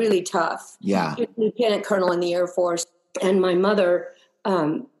he was really tough. Yeah. He was a lieutenant colonel in the Air Force. And my mother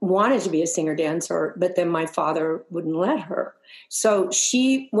wanted to be a singer-dancer, but then my father wouldn't let her. So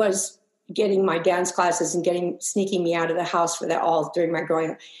she was getting my dance classes and sneaking me out of the house for that all during my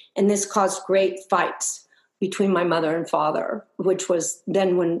growing up. And this caused great fights between my mother and father, which was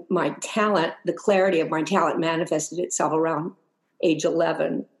then when my talent, the clarity of my talent manifested itself around age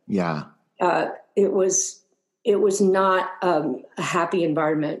 11. Yeah. It was not a happy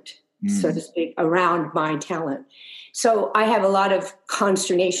environment, so to speak, around my talent. So I have a lot of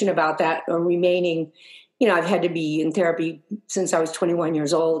consternation about that remaining. You know, I've had to be in therapy since I was 21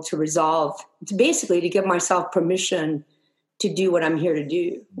 years old to basically to give myself permission to do what I'm here to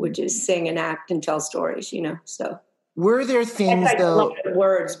do, which is sing and act and tell stories, you know, so. Were there things though?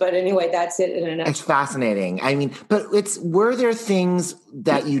 Words, but anyway, that's it in a nutshell. It's fascinating. I mean, but were there things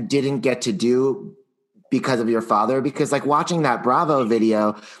that you didn't get to do because of your father? Because like watching that Bravo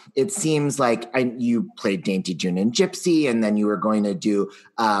video, it seems like you played Dainty June and Gypsy, and then you were going to do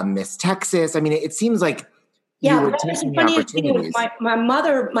Miss Texas. I mean, it seems like you were taking the opportunities. My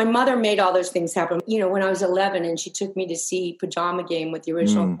mother made all those things happen. You know, when I was 11 and she took me to see Pajama Game with the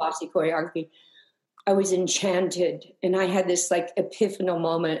original Fosse choreography, I was enchanted. And I had this like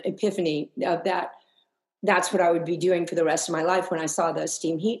epiphany of that. That's what I would be doing for the rest of my life when I saw the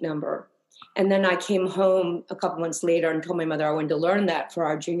Steam Heat number. And then I came home a couple months later and told my mother I wanted to learn that for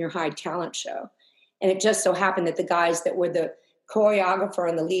our junior high talent show. And it just so happened that the guys that were the choreographer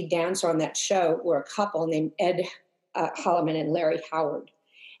and the lead dancer on that show were a couple named Ed Holloman and Larry Howard.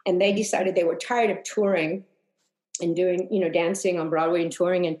 And they decided they were tired of touring and doing, you know, dancing on Broadway and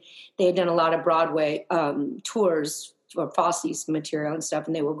touring. And they had done a lot of Broadway tours for Fosse's material and stuff.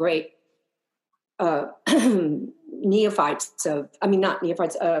 And they were great neophytes.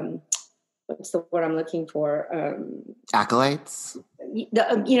 What's the word I'm looking for? Acolytes?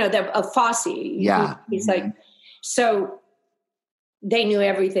 A Fosse. Yeah. He's like, so they knew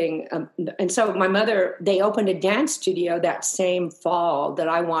everything. And so my mother, they opened a dance studio that same fall that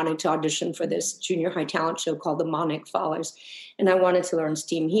I wanted to audition for this junior high talent show called the Monarch Follies. And I wanted to learn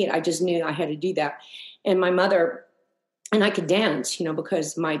Steam Heat. I just knew I had to do that. And my mother, and I could dance, you know,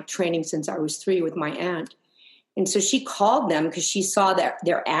 because my training since I was 3 with my aunt. And so she called them because she saw that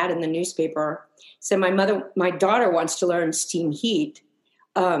their ad in the newspaper said, my daughter wants to learn Steam Heat.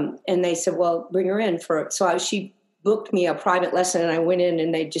 And they said, well, bring her in she booked me a private lesson, and I went in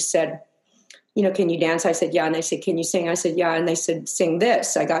and they just said, you know, can you dance? I said, yeah. And they said, can you sing? I said, yeah. And they said, sing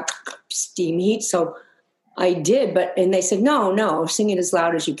this. I got Steam Heat. So I did, and they said, no, sing it as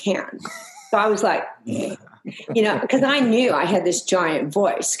loud as you can. So I was like, you know, because I knew I had this giant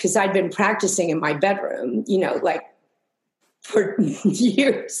voice because I'd been practicing in my bedroom, you know, like for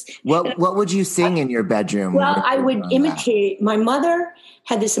years. What would you sing in your bedroom? Well, I would imitate. My mother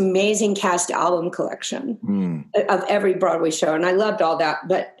had this amazing cast album collection of every Broadway show, and I loved all that.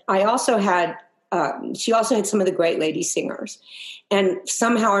 But I also had, she also had some of the great lady singers. And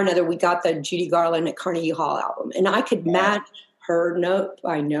somehow or another, we got the Judy Garland at Carnegie Hall album, and I could match her note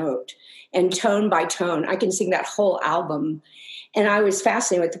by note and tone by tone. I can sing that whole album. And I was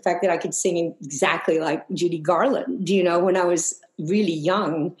fascinated with the fact that I could sing exactly like Judy Garland, you know, when I was really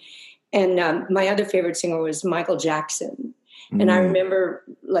young. And my other favorite singer was Michael Jackson. And I remember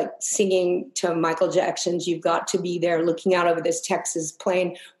like singing to Michael Jackson's "You've Got to Be There," looking out over this Texas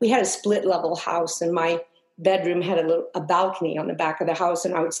plain. We had a split level house, and my bedroom had a balcony on the back of the house.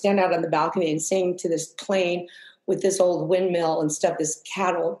 And I would stand out on the balcony and sing to this plain with this old windmill and stuff, this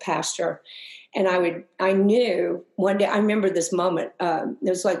cattle pasture. And I knew one day, I remember this moment. There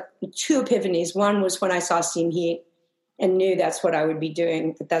was like 2 epiphanies. One was when I saw Steam Heat and knew that's what I would be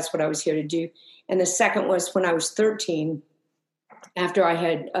doing, that that's what I was here to do. And the second was when I was 13, after I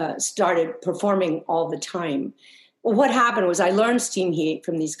had started performing all the time. Well, what happened was I learned steam heat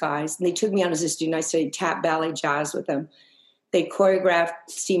from these guys, and they took me on as a student. I studied tap, ballet, jazz with them. They choreographed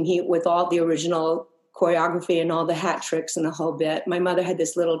steam heat with all the original choreography and all the hat tricks and the whole bit. My mother had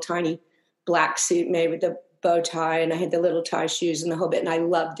this little tiny black suit made with a bow tie, and I had the little tie shoes and the whole bit, and I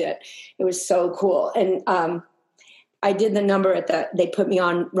loved it. It was so cool. And I did the number they put me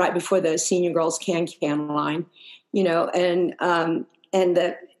on right before the Senior Girls Can line, and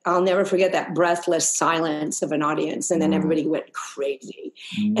I'll never forget that breathless silence of an audience. And then everybody went crazy.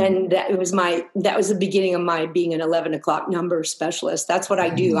 And that was the beginning of my being an 11 o'clock number specialist. That's what I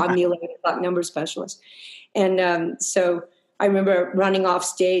do. I'm the 11 o'clock number specialist. And so I remember running off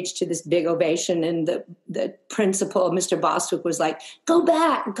stage to this big ovation, and the principal, Mr. Bostwick, was like, go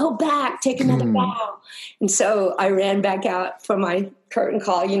back, take another bow. And so I ran back out for my curtain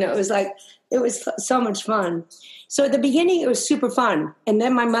call. It was so much fun. So at the beginning, it was super fun. And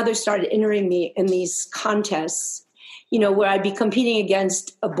then my mother started entering me in these contests, where I'd be competing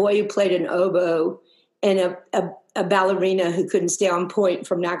against a boy who played an oboe and a ballerina who couldn't stay on point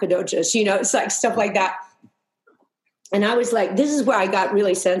from Nacogdoches. It's like stuff like that. And I was like, this is where I got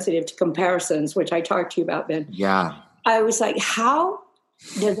really sensitive to comparisons, which I talked to you about, Ben. Yeah. I was like, how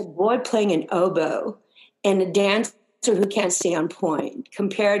does a boy playing an oboe and a dancer who can't stay on point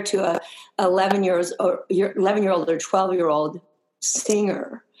compared to a 11-year-old or 12-year-old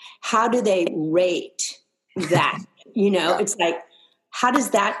singer, how do they rate that? It's like, how does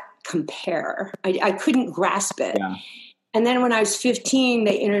that compare? I couldn't grasp it. Yeah. And then when I was 15,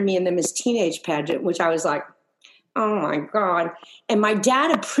 they entered me in the Miss Teenage pageant, which I was like, oh my God. And my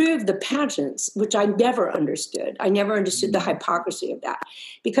dad approved the pageants, which I never understood. I never understood the hypocrisy of that,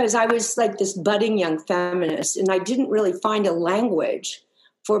 because I was like this budding young feminist, and I didn't really find a language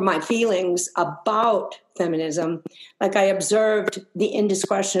for my feelings about feminism. Like, I observed the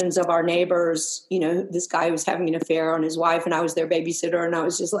indiscretions of our neighbors, this guy was having an affair on his wife, and I was their babysitter, and I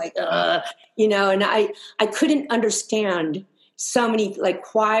was just like, and I couldn't understand so many,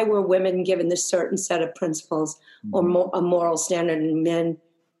 like, why were women given this certain set of principles or a moral standard, and men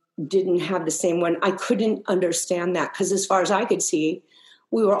didn't have the same one? I couldn't understand that, because as far as I could see,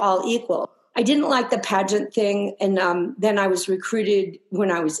 we were all equal. I didn't like the pageant thing, and then I was recruited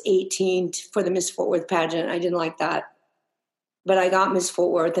when I was 18 for the Miss Fort Worth pageant. I didn't like that, but I got Miss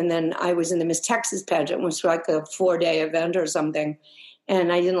Fort Worth, and then I was in the Miss Texas pageant, which was like a 4-day event or something,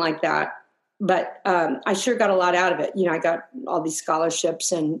 and I didn't like that. But I sure got a lot out of it. I got all these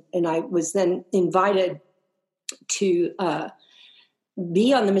scholarships, and I was then invited to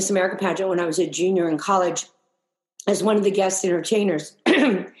be on the Miss America pageant when I was a junior in college as one of the guest entertainers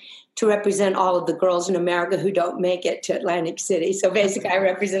to represent all of the girls in America who don't make it to Atlantic City. So basically, I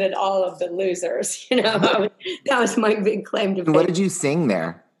represented all of the losers. That was my big claim to fame. What did you sing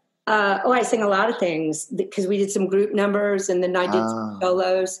there? I sang a lot of things, because we did some group numbers, and then I did some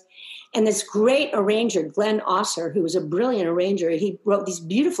solos. And this great arranger, Glenn Osser, who was a brilliant arranger, he wrote these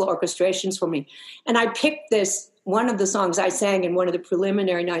beautiful orchestrations for me. And I picked one of the songs I sang in one of the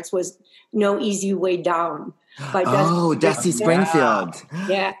preliminary nights was No Easy Way Down by Dusty Springfield.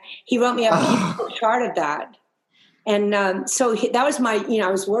 Yeah. He wrote me a beautiful chart of that. And so that was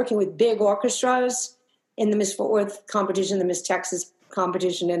I was working with big orchestras in the Miss Fort Worth competition, the Miss Texas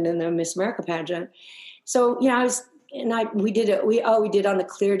competition, and then the Miss America pageant. So, we did on a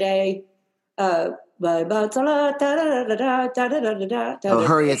clear day. Oh,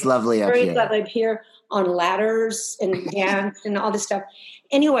 Hurry, It's Lovely Up Here. Hurry, It's Lovely Up Here on ladders and dance and all this stuff.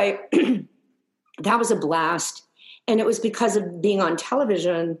 Anyway, that was a blast. And it was because of being on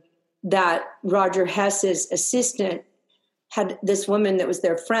television that Roger Hess's assistant had this woman that was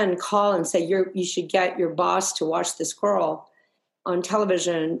their friend call and say, you should get your boss to watch this girl on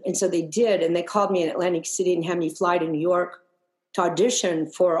television. And so they did. And they called me in Atlantic City and had me fly to New York to audition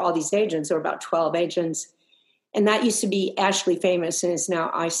for all these agents. There were about 12 agents. And that used to be Ashley Famous, and it's now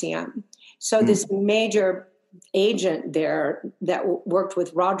ICM. So this major agent there that worked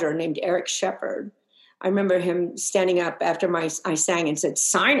with Roger named Eric Shepard, I remember him standing up after I sang and said,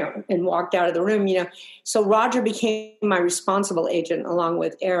 sign her, and walked out of the room, So Roger became my responsible agent along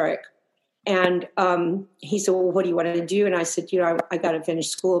with Eric. And he said, well, what do you want to do? And I said, I got to finish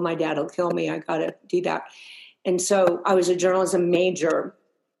school. My dad will kill me. I got to do that. And so I was a journalism major.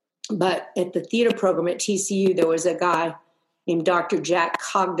 But at the theater program at TCU, there was a guy named Dr. Jack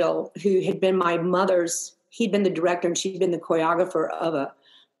Cogdill, who had been my mother's. He'd been the director, and she'd been the choreographer of a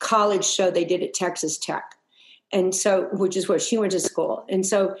college show they did at Texas Tech. And so, which is where she went to school. And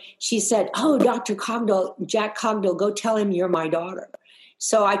so she said, oh, Dr. Cogdill, Jack Cogdill, go tell him you're my daughter.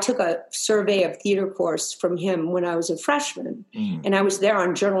 So I took a survey of theater course from him when I was a freshman, and I was there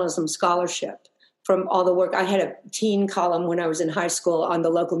on journalism scholarship. from all the work. I had a teen column when I was in high school on the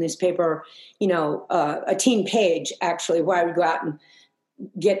local newspaper, a teen page, actually, where I would go out and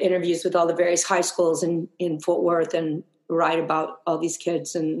get interviews with all the various high schools in Fort Worth and write about all these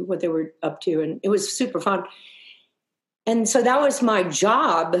kids and what they were up to. And it was super fun. And so that was my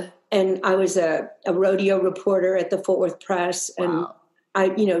job. And I was a rodeo reporter at the Fort Worth Press. And Wow. I,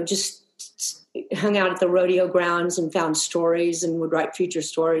 just hung out at the rodeo grounds and found stories and would write feature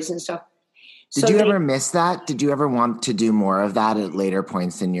stories and stuff. Did you ever miss that? Did you ever want to do more of that at later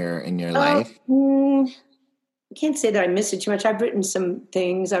points in your life? I can't say that I miss it too much. I've written some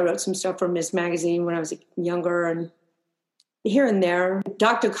things. I wrote some stuff for Ms. Magazine when I was younger and here and there.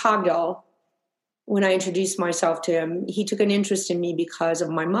 Dr. Cogdell, when I introduced myself to him, he took an interest in me because of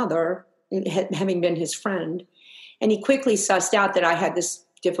my mother, having been his friend. And he quickly sussed out that I had this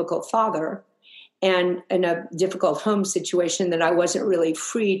difficult father and in a difficult home situation that I wasn't really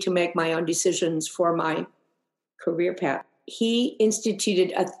free to make my own decisions for my career path. He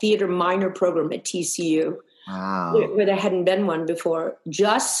instituted a theater minor program at TCU. Wow. Where there hadn't been one before,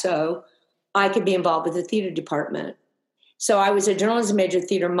 just so I could be involved with the theater department. So I was a journalism major,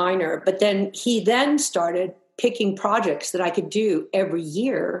 theater minor, but then he started picking projects that I could do every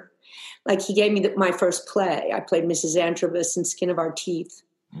year. Like he gave me my first play. I played Mrs. Antrobus in Skin of Our Teeth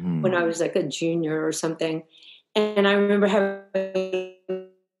when I was like a junior or something. And I remember having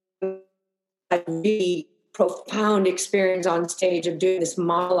a really profound experience on stage of doing this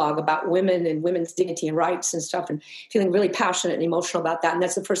monologue about women and women's dignity and rights and stuff and feeling really passionate and emotional about that. And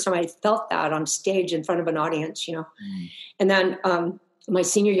that's the first time I felt that on stage in front of an audience, And then my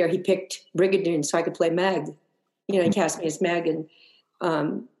senior year, he picked Brigadoon so I could play Meg. He cast me as Meg. And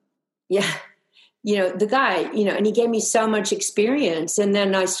the guy, and he gave me so much experience. And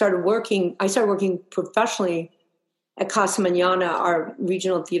then I started working professionally at Casa Mañana, our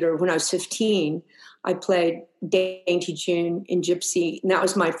regional theater, when I was 15. I played Dainty June in Gypsy, and that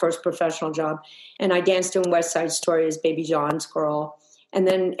was my first professional job. And I danced in West Side Story as Baby John's girl. And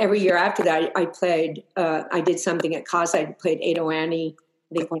then every year after that, I did something at Casa. I played Ado Annie,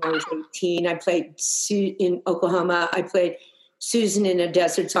 I think when I was 18. I played in Oklahoma. I played Susan in A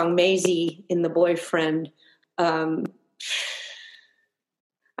Desert Song, Maisie in The Boyfriend. I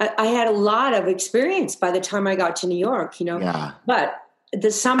had a lot of experience by the time I got to New York, Yeah. But the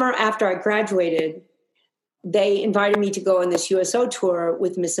summer after I graduated, they invited me to go on this USO tour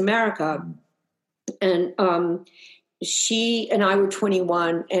with Miss America. And she and I were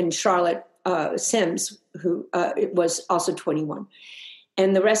 21, and Charlotte Sims, who was also 21.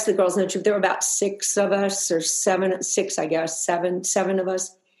 And the rest of the girls in the troop, there were about six of us, or seven of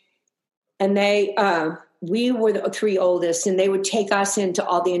us. And we were the three oldest, and they would take us into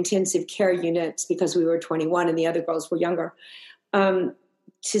all the intensive care units because we were 21 and the other girls were younger,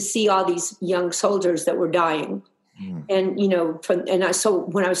 to see all these young soldiers that were dying. And so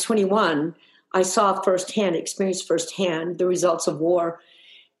when I was 21, I experienced firsthand the results of war.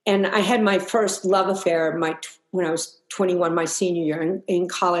 And I had my first love affair when I was 21, my senior year in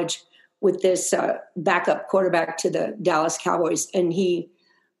college, with this backup quarterback to the Dallas Cowboys. And he,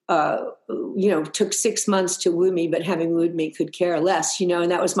 took 6 months to woo me, but having wooed me could care less, and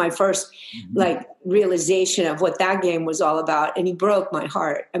that was my first realization of what that game was all about. And he broke my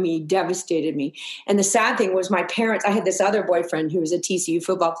heart. I mean, he devastated me. And the sad thing was my parents, I had this other boyfriend who was a TCU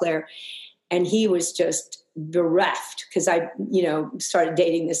football player, and he was just bereft because I, started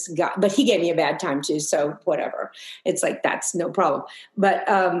dating this guy, but he gave me a bad time too. So whatever, it's like, that's no problem. But,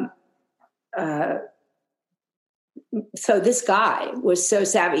 so this guy was so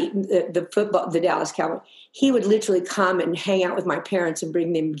savvy, the Dallas Cowboy. He would literally come and hang out with my parents and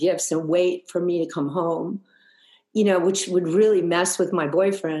bring them gifts and wait for me to come home, which would really mess with my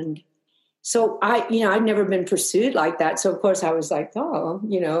boyfriend. So I'd never been pursued like that. So of course I was like,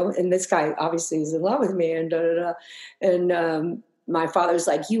 and this guy obviously is in love with me and And my father's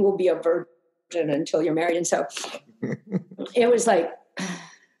like, you will be a virgin until you're married. And so it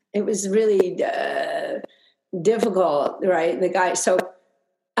was really difficult, right? The guy, so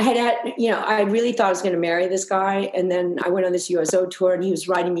I really thought I was going to marry this guy. And then I went on this USO tour and he was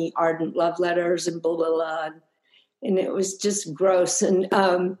writing me ardent love letters and blah, blah, blah. And it was just gross. And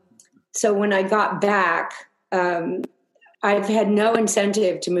so when I got back, I've had no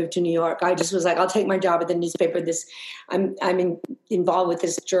incentive to move to New York. I just was like, I'll take my job at the newspaper. I'm involved with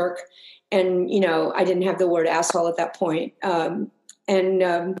this jerk. And, I didn't have the word asshole at that point.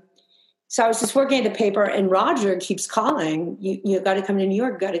 So I was just working at the paper, and Roger keeps calling. You got to come to New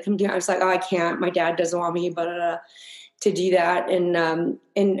York. Got to come to. I was like, oh, I can't. My dad doesn't want me, to do that.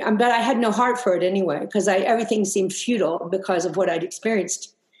 But I had no heart for it anyway because everything seemed futile because of what I'd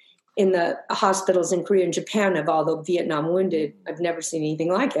experienced in the hospitals in Korea and Japan of all the Vietnam wounded. I've never seen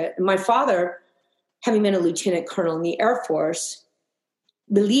anything like it. And my father, having been a lieutenant colonel in the Air Force,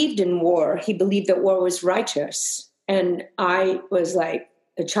 believed in war. He believed that war was righteous. And I was like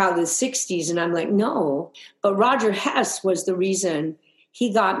a child of the 60s, and I'm like, no. But Roger Hess was the reason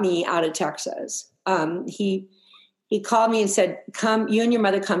he got me out of Texas. He called me and said, come, you and your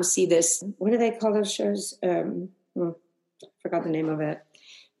mother come see this. What do they call those shows? Forgot the name of it.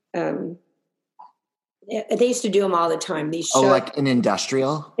 They used to do them all the time. These shows. Oh, like an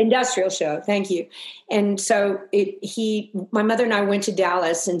industrial show. Thank you. And so my mother and I went to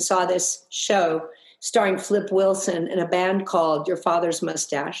Dallas and saw this show starring Flip Wilson and a band called Your Father's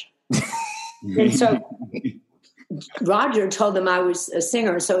Mustache. And so Roger told them I was a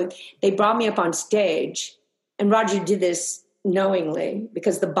singer. So they brought me up on stage, and Roger did this knowingly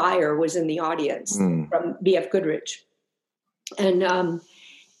because the buyer was in the audience from B.F. Goodrich. And the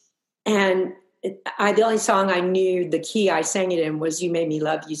only song I knew the key I sang it in was You Made Me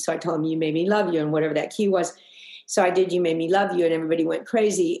Love You. So I told him You Made Me Love You, and whatever that key was. So I did You Made Me Love You, and everybody went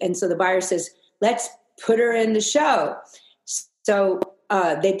crazy. And so the buyer says, let's put her in the show. So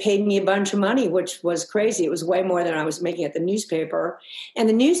they paid me a bunch of money, which was crazy. It was way more than I was making at the newspaper. And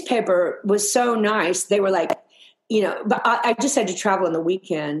the newspaper was so nice. They were like, but I just had to travel on the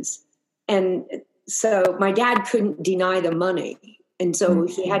weekends. And so my dad couldn't deny the money. And so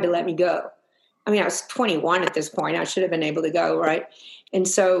he had to let me go. I mean, I was 21 at this point. I should have been able to go, right? And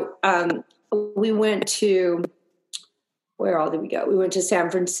so we went to, where all did we go? We went to San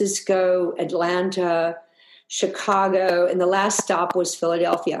Francisco, Atlanta, Chicago, and the last stop was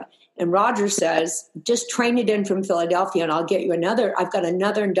Philadelphia. And Roger says, just train it in from Philadelphia and I'll get you I've got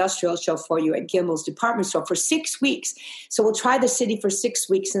another industrial show for you at Gimbel's department store for 6 weeks. So we'll try the city for 6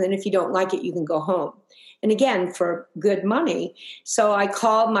 weeks. And then if you don't like it, you can go home. And again, for good money. So I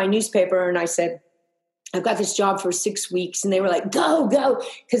called my newspaper and I said, I've got this job for 6 weeks. And they were like, go.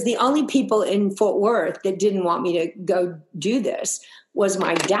 Because the only people in Fort Worth that didn't want me to go do this was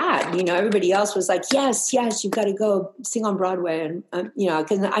my dad. Everybody else was like, yes, you've got to go sing on Broadway. And,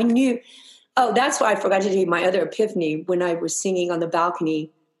 because I knew, that's why I forgot to tell you my other epiphany when I was singing on the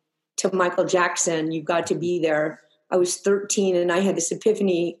balcony to Michael Jackson, You've Got to Be There. I was 13 and I had this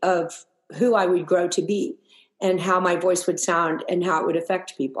epiphany of who I would grow to be and how my voice would sound and how it would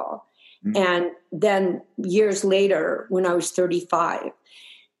affect people. Mm-hmm. And then years later, when I was 35,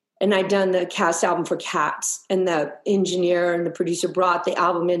 and I'd done the cast album for Cats, and the engineer and the producer brought the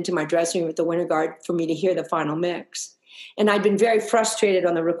album into my dressing room at the Winter Guard for me to hear the final mix. And I'd been very frustrated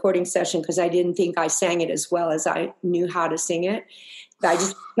on the recording session because I didn't think I sang it as well as I knew how to sing it. I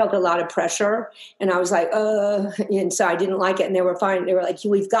just felt a lot of pressure, and I was like, and so I didn't like it. And they were fine. They were like,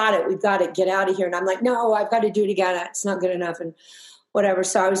 we've got it, get out of here. And I'm like, no, I've got to do it again. It's not good enough. And whatever.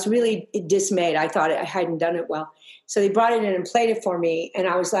 So I was really dismayed. I thought I hadn't done it well. So they brought it in and played it for me. And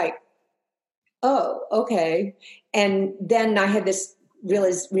I was like, oh, okay. And then I had this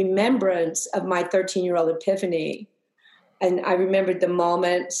remembrance of my 13-year-old epiphany. And I remembered the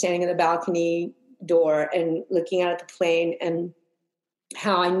moment standing in the balcony door and looking out at the plane and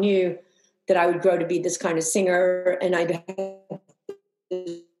how I knew that I would grow to be this kind of singer, and I'd have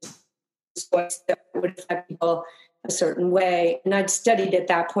this voice that would affect people a certain way. And I'd studied at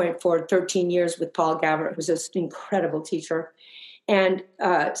that point for 13 years with Paul Gavert, who's an incredible teacher. And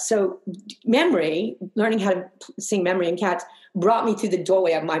so learning how to sing Memory in Cats brought me through the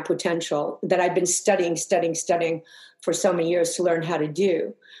doorway of my potential that I'd been studying for so many years to learn how to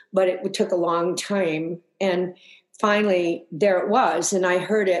do. But it took a long time. And finally, there it was. And I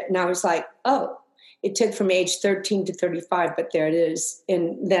heard it and I was like, oh, it took from age 13 to 35, but there it is.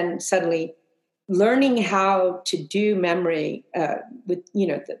 And then suddenly learning how to do Memory with,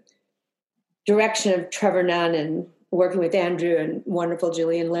 the direction of Trevor Nunn and working with Andrew and wonderful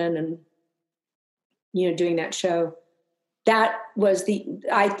Gillian Lynn and, doing that show. That was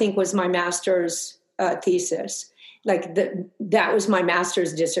I think was my master's thesis. That was my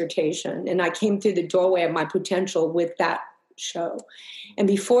master's dissertation. And I came through the doorway of my potential with that show. And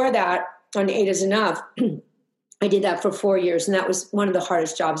before that, on 8 Is Enough, I did that for 4 years. And that was one of the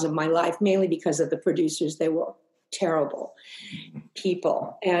hardest jobs of my life, mainly because of the producers. They were terrible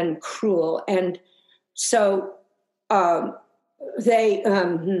people and cruel. And so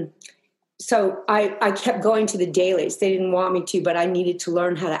So I kept going to the dailies. They didn't want me to, but I needed to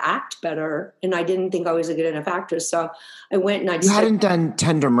learn how to act better. And I didn't think I was a good enough actress. So I went and You hadn't done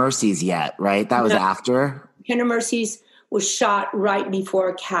Tender Mercies yet, right? That was after? Tender Mercies was shot right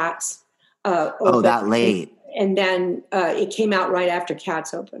before Cats. That late. And then it came out right after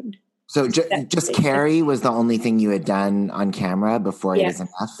Cats opened. So just Carrie was the only thing you had done on camera before Eight Is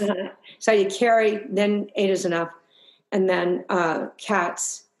Enough? So I did Carrie, then Eight Is Enough, and then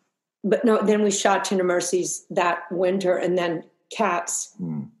Cats. But no, then we shot Tender Mercies that winter, and then Cats.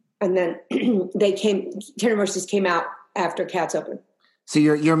 And then Tender Mercies came out after Cats opened. So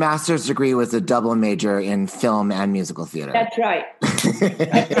your master's degree was a double major in film and musical theater. That's right.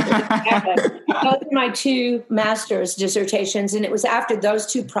 Those are my 2 master's dissertations, and it was after those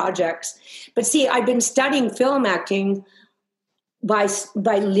 2 projects. But see, I've been studying film acting by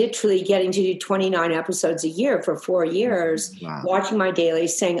literally getting to do 29 episodes a year for 4 years, watching my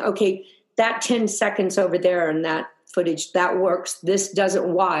dailies, saying, okay, that 10 seconds over there and that footage, that works. This doesn't.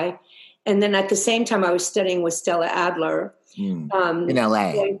 Why? And then at the same time, I was studying with Stella Adler. In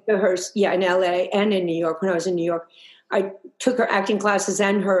LA. In LA and in New York. When I was in New York, I took her acting classes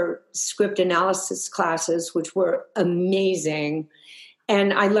and her script analysis classes, which were amazing.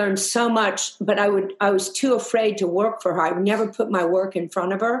 And I learned so much, but I was too afraid to work for her. I would never put my work in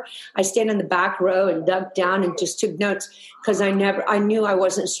front of her. I stayed in the back row and dug down and just took notes because I knew I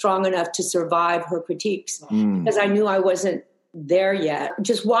wasn't strong enough to survive her critiques because I knew I wasn't there yet.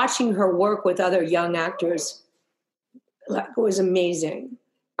 Just watching her work with other young actors was amazing.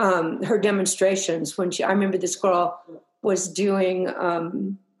 Her demonstrations I remember this girl was doing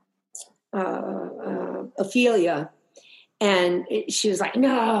Ophelia, and she was like,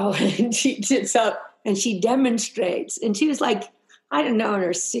 no, and she sits up and she demonstrates, and she was like, I don't know, in her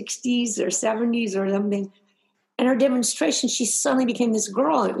 60s or 70s or something. And her demonstration, she suddenly became this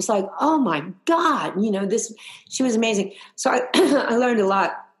girl. And it was like, oh my God, she was amazing. So I learned a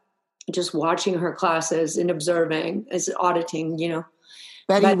lot just watching her classes and observing, as auditing,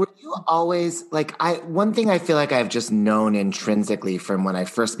 Betty, were you always one thing I feel like I've just known intrinsically from when I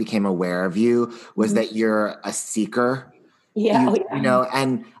first became aware of you was that you're a seeker. Yeah. When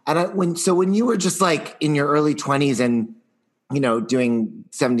you were just like in your early 20s and, doing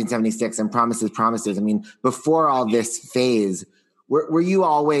 1776 and Promises. I mean, before all this phase, were you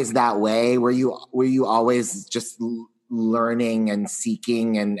always that way? Were you always just learning and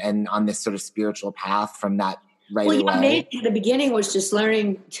seeking and on this sort of spiritual path from that away? The beginning was just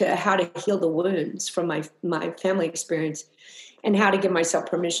learning how to heal the wounds from my family experience and how to give myself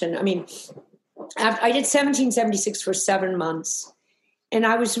permission. I mean, I did 1776 for 7 months, and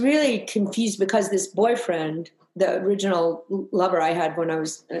I was really confused because this boyfriend, the original lover I had when I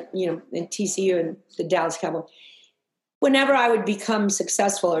was, in TCU and the Dallas Cowboys, whenever I would become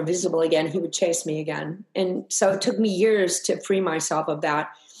successful or visible again, he would chase me again. And so it took me years to free myself of that.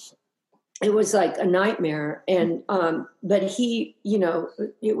 It was like a nightmare. And, but he,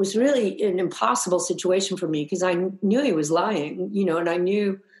 it was really an impossible situation for me because I knew he was lying, and I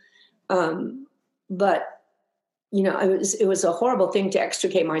knew, but, it was a horrible thing to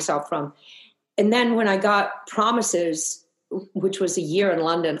extricate myself from. And then when I got Promises, which was a year in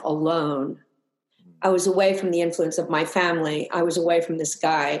London alone, I was away from the influence of my family. I was away from this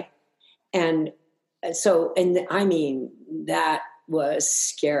guy. And that was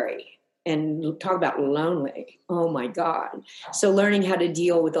scary. And talk about lonely. Oh my God. So learning how to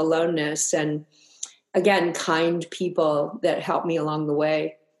deal with aloneness and, again, kind people that helped me along the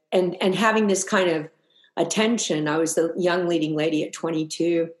way and having this kind of attention. I was the young leading lady at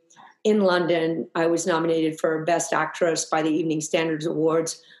 22 in London. I was nominated for Best Actress by the Evening Standards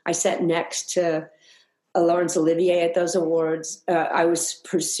Awards. I sat next to Laurence Olivier at those awards. I was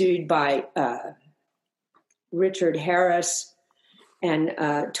pursued by Richard Harris and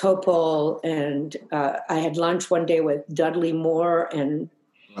Topol, and I had lunch one day with Dudley Moore and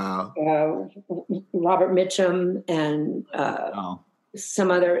Robert Mitchum and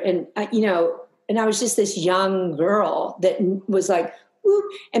some other, and and I was just this young girl that was like, whoop.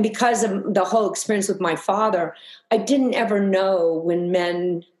 And because of the whole experience with my father, I didn't ever know when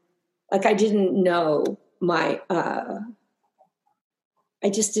men, I didn't know I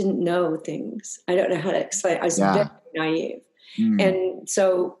just didn't know things. I don't know how to explain. I was very naive. And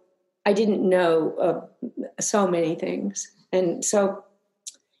so I didn't know so many things. And so,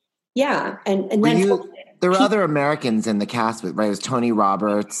 yeah. And then there were other Americans in the cast, right? It was Tony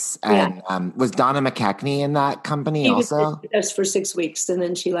Roberts and was Donna McKechnie in that company also? It was for 6 weeks and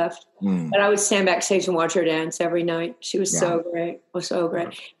then she left. But I would stand backstage and watch her dance every night. She was so great. Was so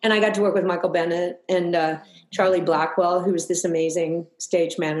great. And I got to work with Michael Bennett and Charlie Blackwell, who was this amazing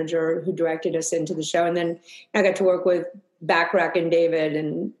stage manager who directed us into the show. And then I got to work with Bacharach and David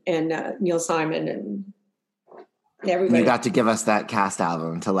and Neil Simon and everybody. You got to give us that cast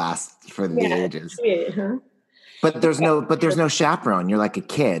album to last for the ages. Huh? But there's no chaperone. You're like a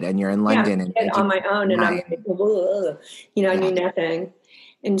kid and you're in London. On my own. And I'm like, I knew nothing.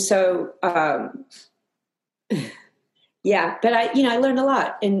 And so, yeah, but I learned a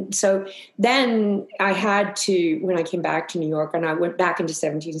lot. And so then I had to, when I came back to New York, and I went back into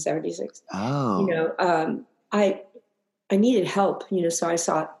 1776, I needed help, so I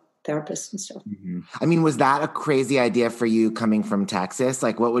sought therapists and stuff. Mm-hmm. I mean, was that a crazy idea for you coming from Texas?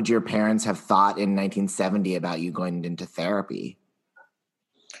 Like, what would your parents have thought in 1970 about you going into therapy?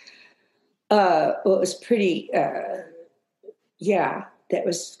 Well, it was pretty, that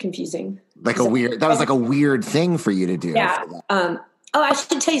was confusing. That was like a weird thing for you to do. Yeah. I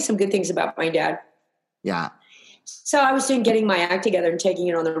should tell you some good things about my dad. Yeah. So I was getting my act together and taking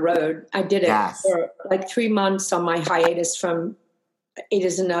it on the road. I did it for like 3 months on my hiatus from Eight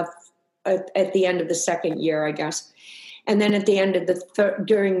Is Enough at the end of the second year, I guess. And then at the end of the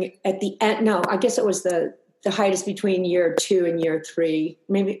I guess it was the hiatus between year 2 and year 3,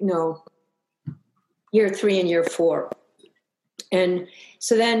 year 3 and year 4. And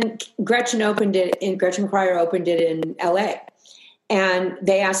so then Gretchen Cryer opened it in LA. And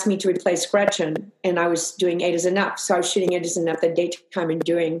they asked me to replace Gretchen, and I was doing Eight Is Enough. So I was shooting Eight Is Enough at daytime and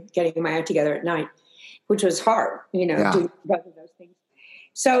getting my act together at night, which was hard, doing both of those things.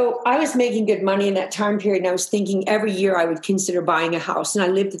 So I was making good money in that time period, and I was thinking every year I would consider buying a house. And I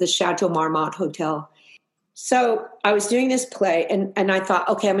lived at the Chateau Marmont Hotel. So I was doing this play, and I thought,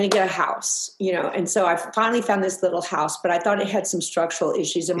 okay, I'm going to get a house, And so I finally found this little house, but I thought it had some structural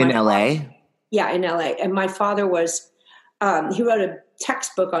issues. In LA? Yeah, in LA. And my father was... he wrote a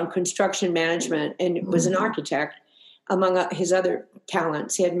textbook on construction management and was an architect, among his other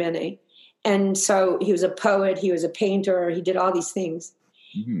talents. He had many. And so he was a poet. He was a painter. He did all these things.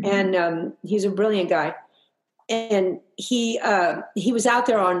 Mm-hmm. And he's a brilliant guy. And he was out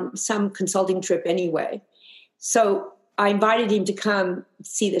there on some consulting trip anyway. So I invited him to come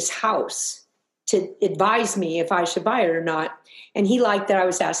see this house to advise me if I should buy it or not. And he liked that I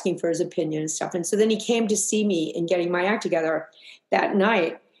was asking for his opinion and stuff. And so then he came to see me and getting my act together that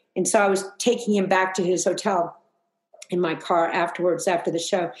night. And so I was taking him back to his hotel in my car afterwards, after the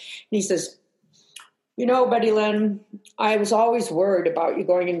show. And he says, Betty Lynn, I was always worried about you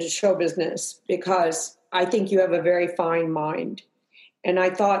going into show business because I think you have a very fine mind. And I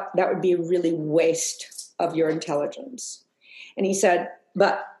thought that would be a really waste of your intelligence. And he said,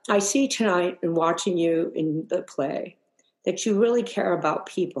 but I see tonight in watching you in the play that you really care about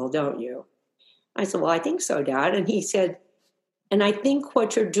people, don't you? I said, well, I think so, Dad. And he said, and I think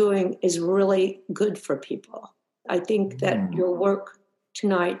what you're doing is really good for people. I think that your work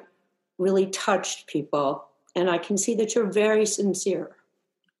tonight really touched people. And I can see that you're very sincere.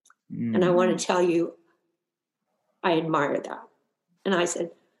 And I want to tell you, I admire that. And I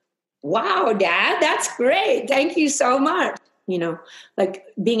said, wow, Dad, that's great. Thank you so much. Like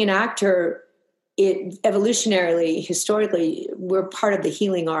being an actor, it evolutionarily, historically, we're part of the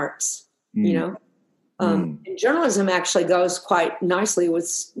healing arts, And journalism actually goes quite nicely with,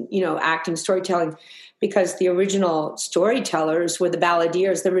 acting, storytelling, because the original storytellers were the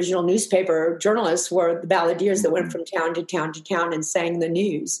balladeers. The original newspaper journalists were the balladeers that went from town to town to town and sang the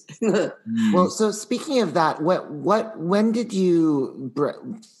news. Well, so speaking of that, when did you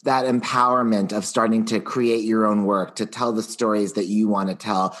that empowerment of starting to create your own work, to tell the stories that you want to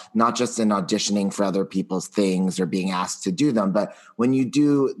tell, not just in auditioning for other people's things or being asked to do them, but when you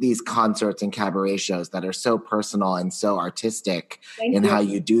do these concerts and cabaret shows that are so personal and so artistic in how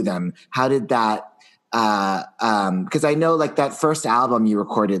you do them, how did that? Because I know like that first album you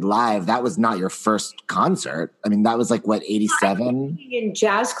recorded live, that was not your first concert. I mean, that was like what, 87? In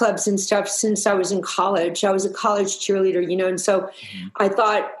jazz clubs and stuff since I was in college. I was a college cheerleader, and so I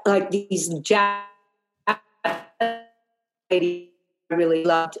thought like these jazz ladies I really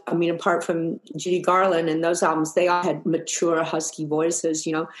loved. I mean, apart from Judy Garland and those albums, they all had mature, husky voices,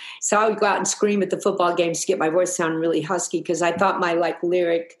 So I would go out and scream at the football games to get my voice sound really husky because I thought my like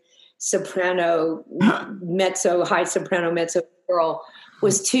lyric soprano, mezzo, high soprano, mezzo girl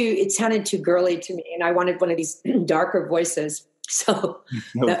it sounded too girly to me. And I wanted one of these darker voices. So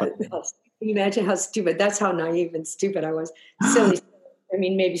can you imagine how stupid, that's how naive and stupid I was. Silly. I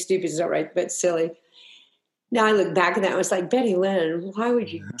mean, maybe stupid is not right, but silly. Now I look back at that, I was like, Betty Lynn, why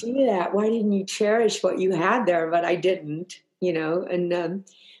would you do that? Why didn't you cherish what you had there? But I didn't, and,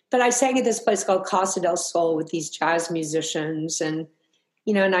 but I sang at this place called Casa del Sol with these jazz musicians and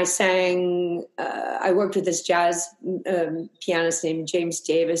I sang, I worked with this jazz pianist named James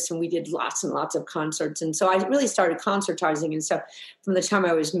Davis, and we did lots and lots of concerts. And so I really started concertizing and stuff from the time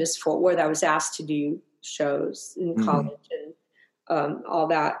I was Miss Fort Worth. I was asked to do shows in college and all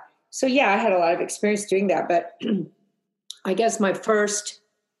that. So, yeah, I had a lot of experience doing that. But I guess my first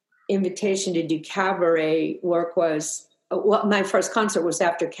invitation to do cabaret work was well, my first concert was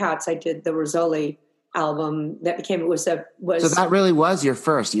after Cats. I did the Rizzoli album that became, So that really was your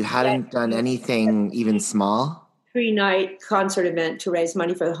first. You hadn't done anything even small? 3-night concert event to raise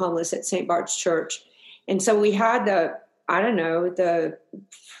money for the homeless at St. Bart's Church. And so we had the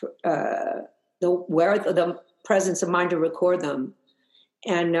presence of mind to record them.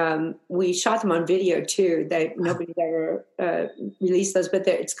 And we shot them on video too. Nobody's ever released those, but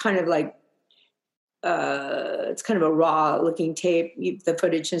it's kind of like, it's kind of a raw looking tape, the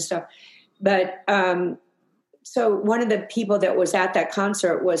footage and stuff. But so one of the people that was at that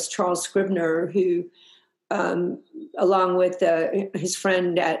concert was Charles Scribner, who, along with his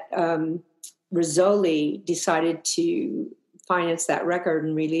friend at Rizzoli, decided to finance that record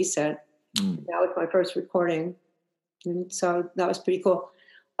and release it. That was my first recording. And so that was pretty cool.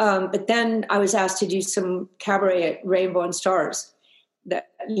 But then I was asked to do some cabaret at Rainbow and Stars, that,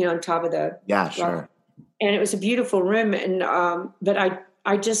 on top of the sure. And it was a beautiful room. And but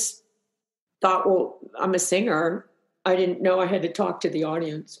I just thought, well, I'm a singer. I didn't know I had to talk to the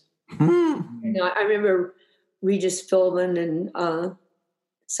audience. I remember Regis Philbin and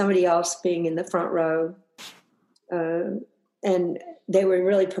somebody else being in the front row, and they were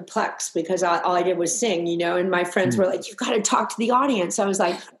really perplexed because all I did was sing, and my friends were like, "You've got to talk to the audience." I was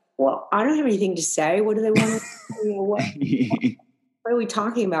like, "Well, I don't have anything to say. What do they want? What are we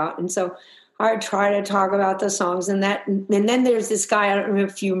talking about?" And so I try to talk about the songs, and then there's this guy. I don't know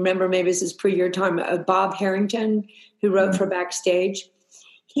if you remember. Maybe this is pre your time. Bob Harrington, who wrote for Backstage.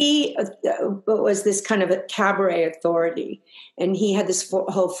 He was this kind of a cabaret authority, and he had this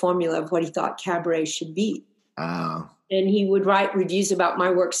whole formula of what he thought cabaret should be. Oh. And he would write reviews about my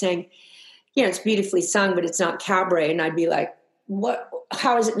work saying, it's beautifully sung, but it's not cabaret. And I'd be like, what?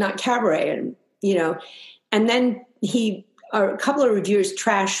 How is it not cabaret? And, and then a couple of reviewers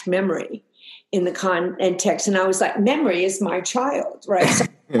trashed Memory in the context. And I was like, Memory is my child, right? So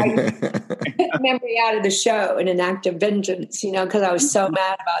I took Memory out of the show in an act of vengeance, because I was so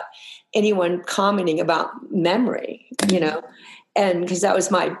mad about anyone commenting about Memory, and because that was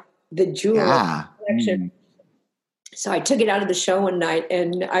the jewel of the collection. So I took it out of the show one night,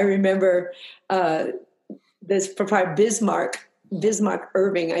 and I remember this proprietor, Bismarck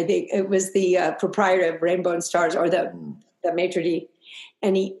Irving, I think it was the proprietor of Rainbow and Stars, or the maitre d',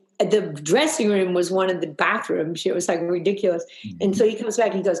 and the dressing room was one of the bathrooms. It was like ridiculous. And so he comes back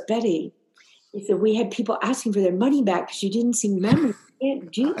and he goes, Betty, he said, we had people asking for their money back because you didn't sing Memory. You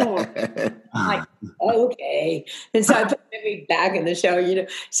can't do that. I'm like, okay. And so I put Memory back in the show,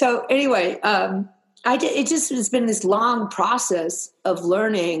 So anyway, it just has been this long process of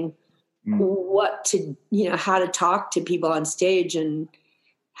learning what to, how to talk to people on stage and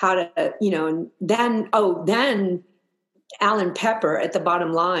how to, and then Alan Pepper at the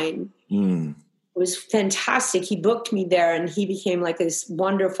Bottom Line was fantastic. He booked me there, and he became like this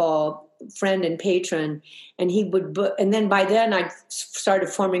wonderful friend and patron. And he would book, and then by then I started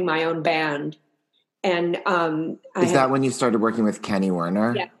forming my own band. And is that when you started working with Kenny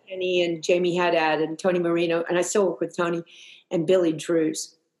Werner? Yeah, Kenny and Jamie Haddad and Tony Marino, and I still work with Tony, and Billy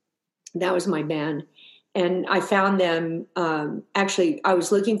Drews. That was my band. And I found them, actually, I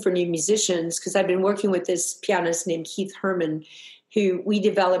was looking for new musicians because I've been working with this pianist named Keith Herman, who we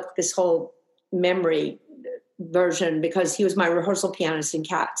developed this whole Memory version because he was my rehearsal pianist in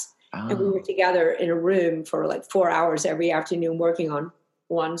Cats. Oh. And we were together in a room for like 4 hours every afternoon working on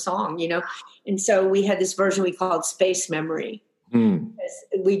one song, And so we had this version we called Space Memory.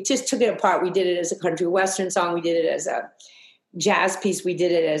 We just took it apart. We did it as a country western song. We did it as a jazz piece. We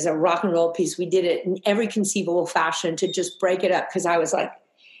did it as a rock and roll piece. We did it in every conceivable fashion to just break it up because I was like,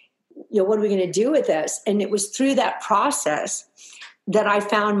 what are we going to do with this? And it was through that process that I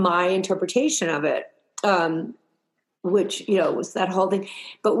found my interpretation of it, which, was that whole thing.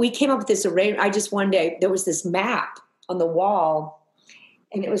 But we came up with this arrangement. One day, there was this map on the wall,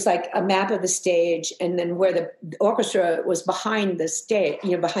 and it was like a map of the stage, and then where the orchestra was behind the stage,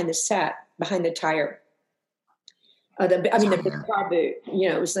 behind the set, behind the tire. The big car boot,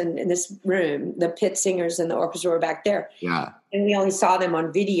 it was in this room. The pit singers and the orchestra were back there. Yeah. And we only saw them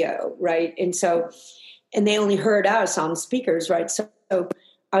on video, right? And they only heard us on speakers, right? So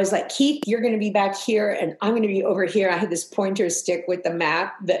I was like, Keith, you're going to be back here, and I'm going to be over here. I had this pointer stick with the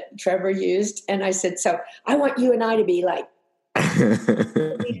map that Trevor used. And I said, so I want you and I to be like,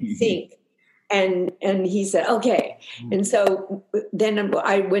 sync. And he said, okay. And so then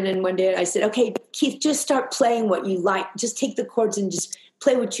I went in one day and I said, okay, Keith, just start playing what you like. Just take the chords and just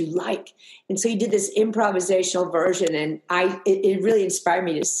play what you like. And so he did this improvisational version, and it really inspired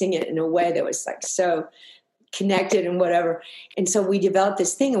me to sing it in a way that was like so connected and whatever. And so we developed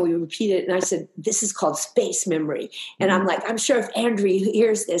this thing and we repeated it. And I said, this is called space memory. And I'm like, I'm sure if Andrew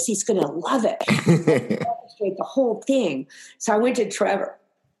hears this, he's going to love it. Orchestrate the whole thing. So I went to Trevor,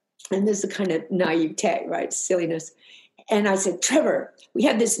 and this is a kind of naivete, right? Silliness. And I said, Trevor, we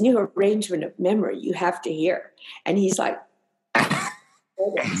have this new arrangement of memory you have to hear. And he's like,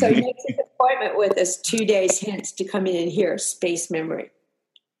 so he makes an appointment with us 2 days hence to come in and hear space memory.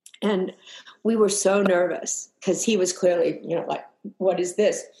 And we were so nervous because he was clearly, like, what is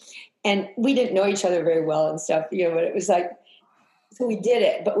this? And we didn't know each other very well and stuff, but it was like, so we did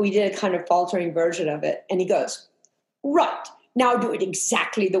it, but we did a kind of faltering version of it. And he goes, right, now do it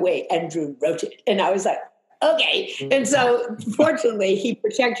exactly the way Andrew wrote it. And I was like, okay. And so fortunately, he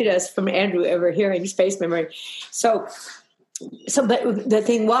protected us from Andrew ever hearing space memory. So, but the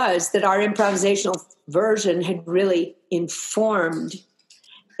thing was that our improvisational version had really informed,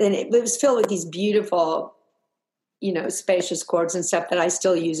 and it was filled with these beautiful, spacious chords and stuff that I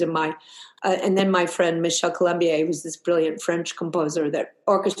still use in my, and then my friend Michel Colombier, who's this brilliant French composer that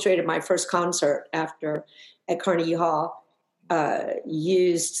orchestrated my first concert at Carnegie Hall,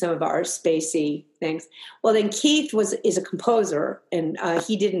 used some of our spacey things. Well, then Keith is a composer, and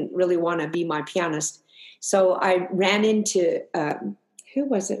he didn't really want to be my pianist. So I ran into, who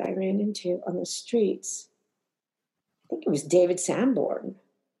was it I ran into on the streets? I think it was David Sanborn.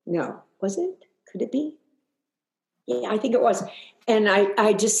 No, was it? Could it be? Yeah, I think it was. And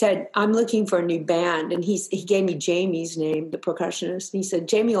I just said, I'm looking for a new band. And he gave me Jamie's name, the percussionist. And he said,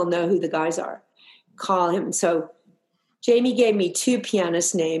 Jamie will know who the guys are. Call him. So Jamie gave me two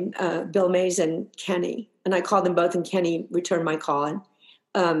pianists named Bill Mays and Kenny. And I called them both, and Kenny returned my call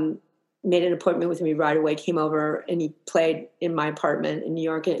and made an appointment with me right away, came over, and he played in my apartment in New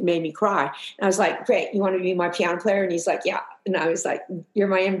York, and it made me cry. And I was like, great, you want to be my piano player? And he's like, yeah. And I was like, you're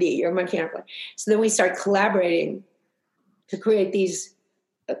my MD, you're my piano player. So then we started collaborating to create these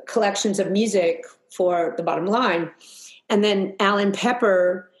collections of music for The Bottom Line. And then Alan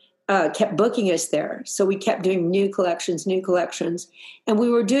Pepper kept booking us there. So we kept doing new collections. And we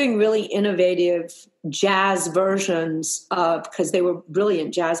were doing really innovative jazz versions because they were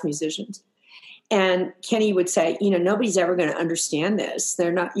brilliant jazz musicians. And Kenny would say, nobody's ever going to understand this.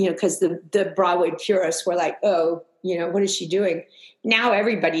 They're not, because the Broadway purists were like, oh, what is she doing? Now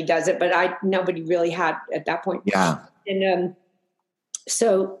everybody does it, but nobody really had at that point. Yeah. And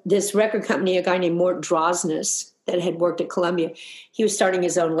so this record company, a guy named Mort Drosnes that had worked at Columbia, he was starting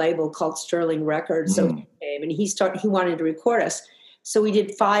his own label called Sterling Records. So he came and he wanted to record us. So we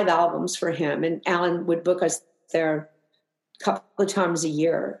did 5 albums for him, and Alan would book us there a couple of times a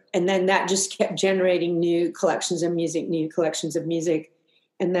year. And then that just kept generating new collections of music.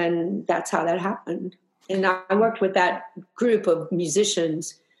 And then that's how that happened. And I worked with that group of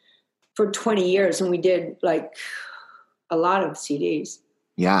musicians for 20 years, and we did like a lot of CDs.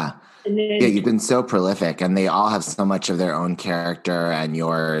 Yeah. And then, you've been so prolific, and they all have so much of their own character and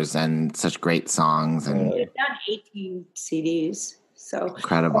yours, and such great songs. And I've done 18 CDs. So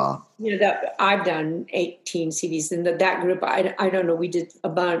incredible. That I've done 18 CDs, and that group, I don't know, we did a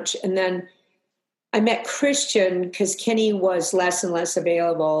bunch. And then I met Christian because Kenny was less and less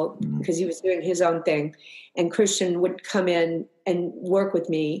available because he was doing his own thing. And Christian would come in and work with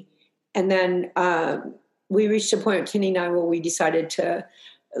me. And then we reached a point, Kenny and I, where we decided to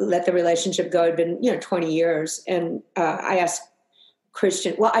let the relationship go. It had been, 20 years. And I asked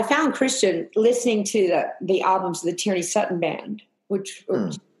Christian, I found Christian listening to the albums of the Tierney Sutton Band, which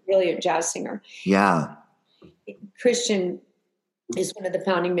was a brilliant jazz singer. Yeah. Christian is one of the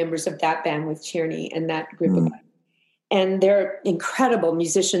founding members of that band with Tierney and that group of guys. And they're incredible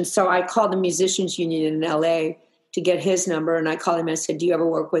musicians. So I called the Musicians Union in LA to get his number. And I called him and I said, do you ever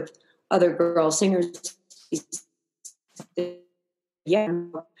work with other girl singers? He said, yeah.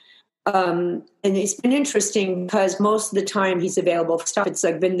 And it's been interesting because most of the time he's available for stuff. It's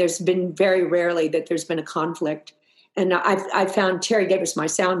like there's been very rarely that there's been a conflict. And I found Terry Davis, my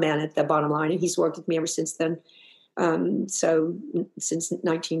sound man at The Bottom Line, and he's worked with me ever since then. So since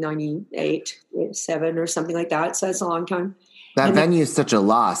 1998, 7 or something like that. So that's a long time. That venue is such a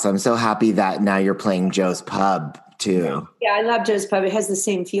loss. I'm so happy that now you're playing Joe's Pub too. Yeah, I love Joe's Pub. It has the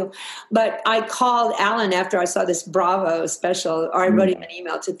same feel. But I called Alan after I saw this Bravo special, or I wrote him an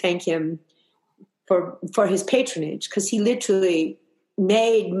email to thank him for his patronage, because he literally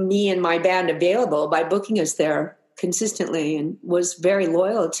made me and my band available by booking us there consistently and was very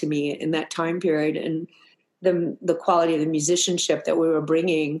loyal to me in that time period and the quality of the musicianship that we were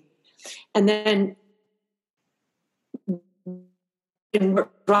bringing. And then when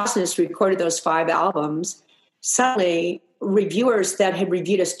Drosnes recorded those 5 albums, suddenly reviewers that had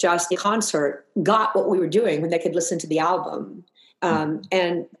reviewed us just in concert got what we were doing when they could listen to the album.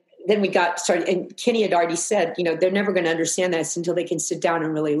 And then we got started, and Kenny had already said, you know, they're never going to understand this until they can sit down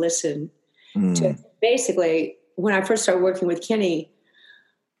and really listen to. Basically, when I first started working with Kenny,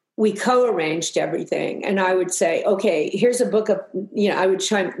 we co-arranged everything. And I would say, okay, here's a book of, you know, I would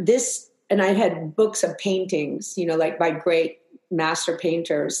show him this. And I had books of paintings, you know, like by great master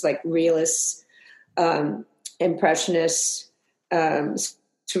painters, like realists, impressionists,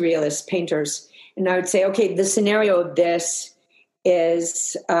 surrealist painters. And I would say, okay, the scenario of this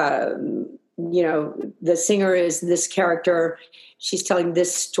is, you know, the singer is this character. She's telling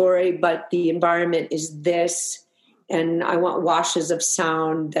this story, but the environment is this. And I want washes of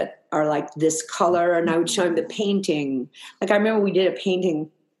sound that are like this color. And I would show him the painting. Like I remember we did a painting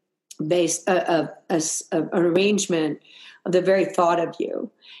based an arrangement of the very thought of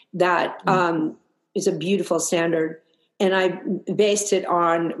you that is a beautiful standard. And I based it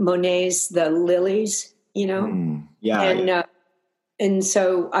on Monet's The Lilies, you know? And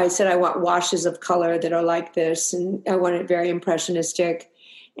so I said, I want washes of color that are like this. And I want it very impressionistic.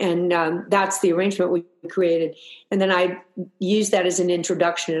 And that's the arrangement we created. And then I used that as an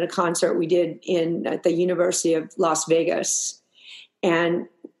introduction at a concert we did at the University of Las Vegas. And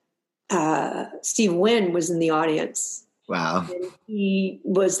Steve Wynn was in the audience. Wow. And he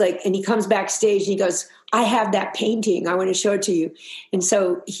was like, and he comes backstage and he goes, I have that painting. I want to show it to you. And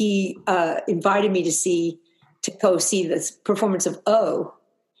so he invited me to go see this performance of O.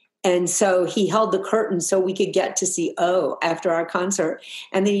 And so he held the curtain so we could get to see O after our concert.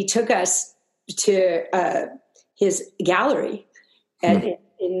 And then he took us to his gallery in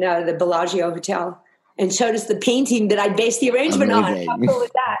the Bellagio Hotel and showed us the painting that I based the arrangement on. How cool was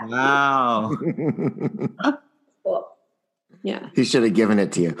that? Wow. Cool. Yeah. He should have given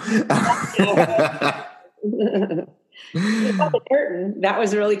it to you. The curtain. That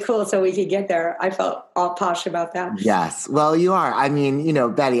was really cool so we could get there. I felt all posh about that. Yes. Well, you are. I mean, you know,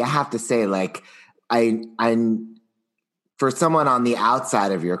 Betty, I have to say, like, I'm for someone on the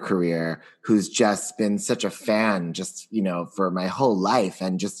outside of your career who's just been such a fan, just, you know, for my whole life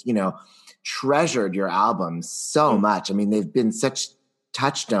and just, you know, treasured your albums so much. I mean, they've been such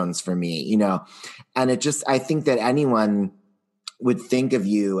touchstones for me, you know, and it just, I think that anyone would think of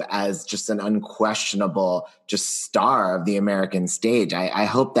you as just an unquestionable just star of the American stage. I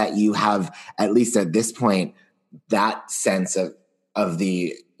hope that you have, at least at this point, that sense of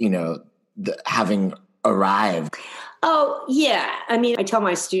the, you know, the having arrived. Oh, yeah. I mean, I tell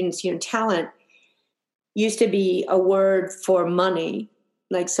my students, you know, talent used to be a word for money,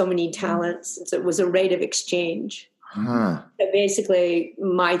 like so many talents. It was a rate of exchange. So basically,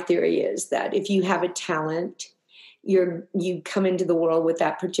 my theory is that if you have a talent, you come into the world with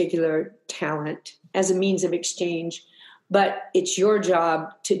that particular talent as a means of exchange, but it's your job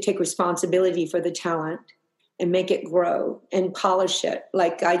to take responsibility for the talent and make it grow and polish it.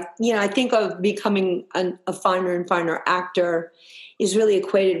 Like I think of becoming a finer and finer actor is really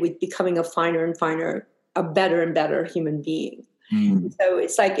equated with becoming a finer and finer, a better and better human being. So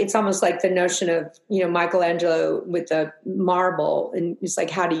it's almost like the notion of, you know, Michelangelo with the marble, and it's like,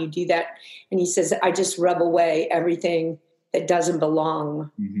 how do you do that? And he says, I just rub away everything that doesn't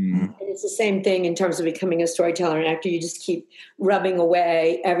belong. And it's the same thing in terms of becoming a storyteller and actor. You just keep rubbing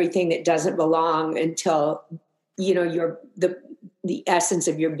away everything that doesn't belong until, you know, the essence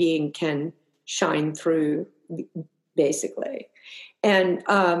of your being can shine through, basically. And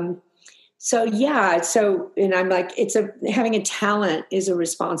and I'm like, having a talent is a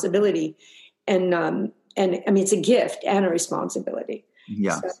responsibility, and I mean, it's a gift and a responsibility.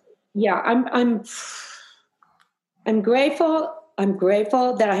 Yeah. So, yeah. I'm grateful. I'm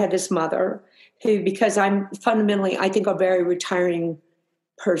grateful that I had this mother who, because I'm fundamentally, I think, a very retiring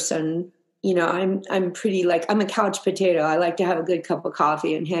person. You know, I'm pretty I'm a couch potato. I like to have a good cup of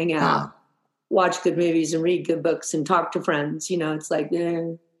coffee and hang out, watch good movies and read good books and talk to friends. You know, it's like,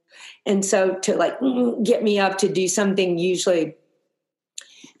 And so to get me up to do something, usually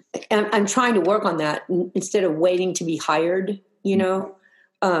I'm trying to work on that instead of waiting to be hired, you know,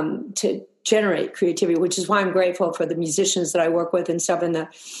 to generate creativity, which is why I'm grateful for the musicians that I work with and stuff, and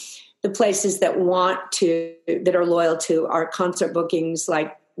the places that are loyal to our concert bookings.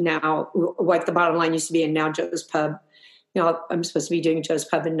 Like now, like the Bottom Line used to be in Now Joe's Pub. You know, I'm supposed to be doing Joe's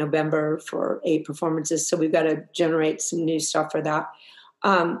Pub in November for 8 performances. So we've got to generate some new stuff for that.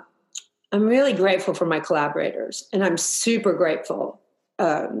 I'm really grateful for my collaborators, and I'm super grateful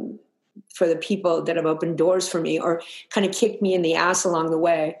for the people that have opened doors for me or kind of kicked me in the ass along the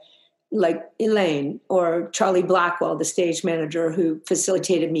way, like Elaine or Charlie Blackwell, the stage manager who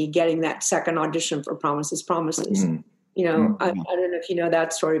facilitated me getting that second audition for Promises, Promises. You know, I don't know if you know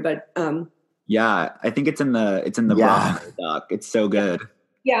that story, but yeah, I think it's in the Broadway doc. It's so good.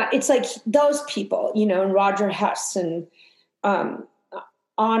 Yeah, it's like those people, you know, and Roger Hess and on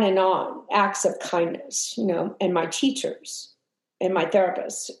and on, acts of kindness, you know, and my teachers and my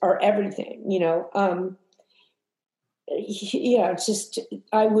therapists are everything, you know. Yeah, it's just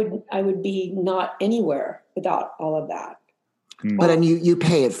I would be not anywhere without all of that. But and you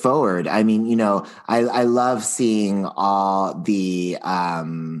pay it forward. I mean, you know, I love seeing all the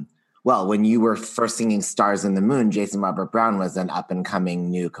well, when you were first singing Stars in the Moon, Jason Robert Brown was an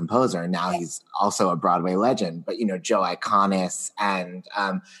up-and-coming new composer. Now he's also a Broadway legend. But, you know, Joe Iconis and,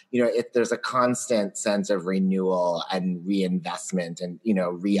 you know, there's a constant sense of renewal and reinvestment and, you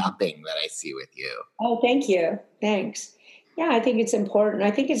know, re-upping that I see with you. Oh, thank you. Thanks. Yeah, I think it's important. I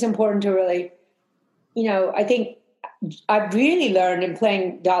think it's important to really, you know, I think I've really learned in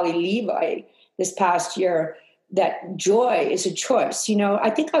playing Dolly Levi this past year that joy is a choice. You know,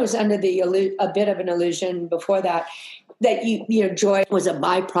 I think I was under a bit of an illusion before that you know, joy was a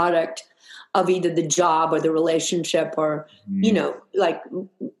byproduct of either the job or the relationship or, you know, like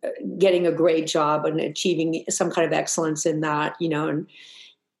getting a great job and achieving some kind of excellence in that, you know, and,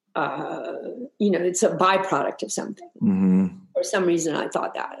 you know, it's a byproduct of something. Mm-hmm. For some reason, I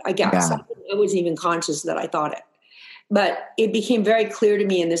thought that. I guess I wasn't even conscious that I thought it. But it became very clear to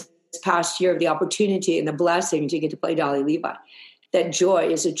me in this past year of the opportunity and the blessing to get to play Dolly Levi, that joy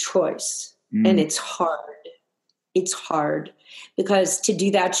is a choice. And it's hard. It's hard because to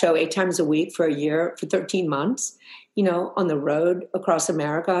do that show 8 times a week for a year, for 13 months, you know, on the road across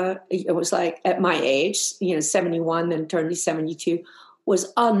America, it was like at my age, you know, 71, then turned to 72,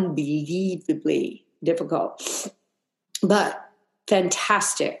 was unbelievably difficult, but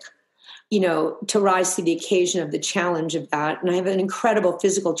fantastic. You know, to rise to the occasion of the challenge of that. And I have an incredible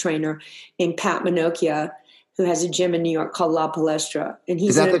physical trainer named Pat Minocchia, who has a gym in New York called La Palestra. And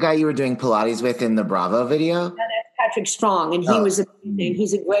Is that the guy you were doing Pilates with in the Bravo video? That's Patrick Strong. And he was amazing.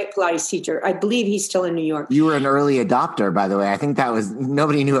 He's a great Pilates teacher. I believe he's still in New York. You were an early adopter, by the way. I think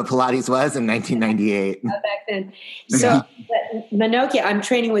nobody knew what Pilates was in 1998. Back then. So Minocchia, I'm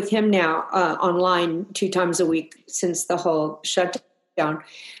training with him now online 2 times a week since the whole shutdown.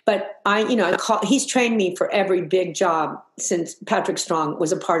 But he's trained me for every big job since Patrick Strong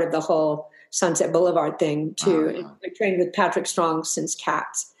was a part of the whole Sunset Boulevard thing too. I trained with Patrick Strong since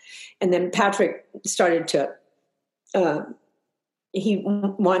Cats. And then Patrick started to, he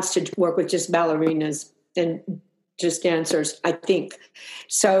wants to work with just ballerinas and just dancers, I think.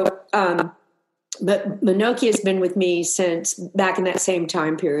 So, but Minocchia has been with me since back in that same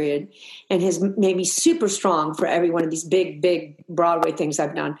time period and has made me super strong for every one of these big, big Broadway things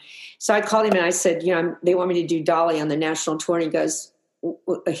I've done. So I called him and I said, you know, they want me to do Dolly on the national tour. And he goes,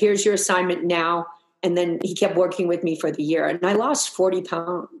 here's your assignment now. And then he kept working with me for the year. And I lost 40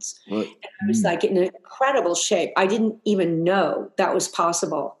 pounds. And I was like in incredible shape. I didn't even know that was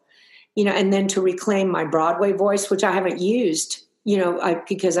possible, you know, and then to reclaim my Broadway voice, which I haven't used, you know,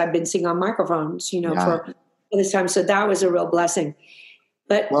 because I've been singing on microphones, you know, for this time. So that was a real blessing.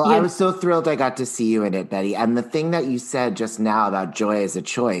 But I was so thrilled I got to see you in it, Betty. And the thing that you said just now about joy as a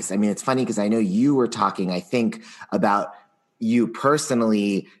choice, I mean, it's funny because I know you were talking, I think, about you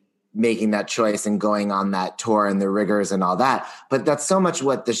personally making that choice and going on that tour and the rigors and all that. But that's so much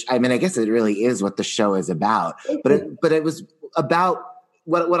what I guess it really is what the show is about. But it was about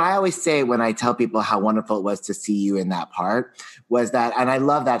what I always say when I tell people how wonderful it was to see you in that part was that, and I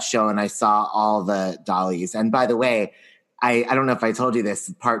love that show and I saw all the Dollies. And by the way, I don't know if I told you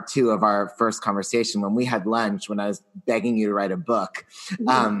this, part 2 of our first conversation when we had lunch, when I was begging you to write a book.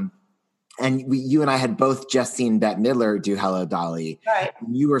 And you and I had both just seen Bette Midler do Hello, Dolly. Right.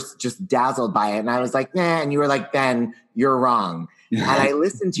 You were just dazzled by it. And I was like, nah. And you were like, Ben, you're wrong. And I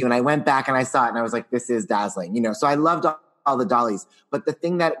listened to you and I went back and I saw it and I was like, this is dazzling. You know, so I loved all the Dollies. But the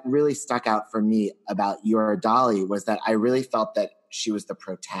thing that really stuck out for me about your Dolly was that I really felt that she was the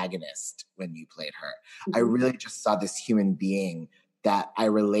protagonist when you played her. I really just saw this human being that I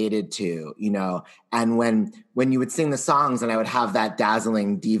related to, you know, and when you would sing the songs and I would have that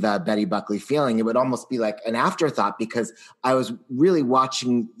dazzling diva Betty Buckley feeling, it would almost be like an afterthought because I was really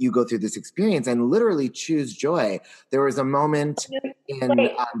watching you go through this experience and literally choose joy. There was a moment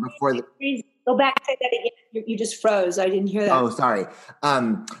before the... Go back and say that again. You just froze. I didn't hear that. Oh, sorry.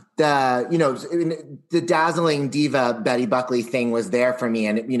 The dazzling diva Betty Buckley thing was there for me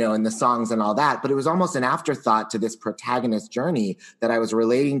and, you know, in the songs and all that, but it was almost an afterthought to this protagonist journey that I was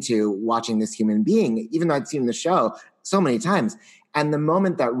relating to watching this human being, even though I'd seen the show so many times. And the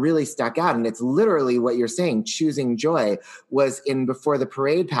moment that really stuck out, and it's literally what you're saying, choosing joy, was in Before the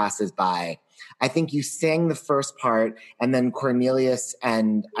Parade Passes By. I think you sang the first part, and then Cornelius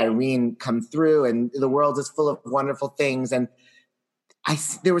and Irene come through, and the world is full of wonderful things. And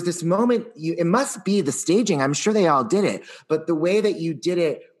there was this moment, it must be the staging, I'm sure they all did it, but the way that you did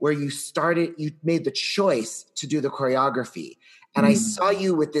it, where you made the choice to do the choreography. And I saw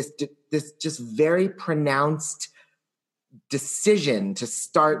you with this just very pronounced decision to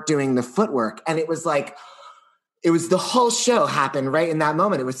start doing the footwork. And it was like, the whole show happened right in that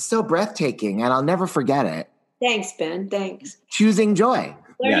moment. It was so breathtaking, and I'll never forget it. Thanks, Ben. Thanks. Choosing joy.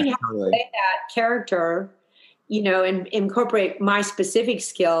 Learning how to play that character, and incorporate my specific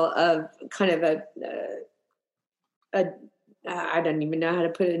skill of kind of I don't even know how to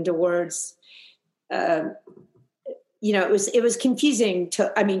put it into words. It was confusing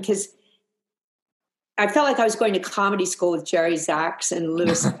because I felt like I was going to comedy school with Jerry Zaks and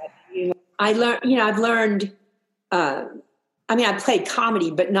Louis. I've learned, I played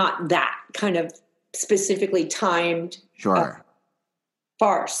comedy, but not that kind of specifically timed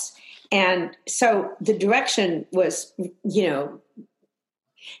farce. And so the direction was,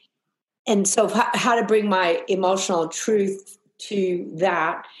 and so how to bring my emotional truth to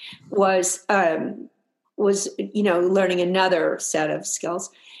that was learning another set of skills.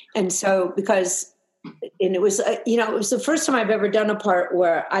 And so it was the first time I've ever done a part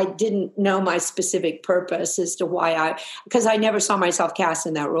where I didn't know my specific purpose as to because I never saw myself cast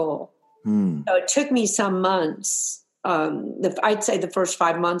in that role. So it took me some months, I'd say the first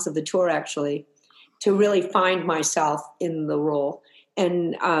 5 months of the tour, actually, to really find myself in the role.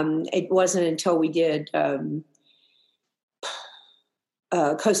 And it wasn't until we did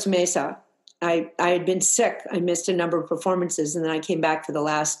Costa Mesa. I had been sick. I missed a number of performances, and then I came back for the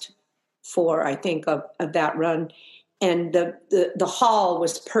last 4, I think, of that run. And the hall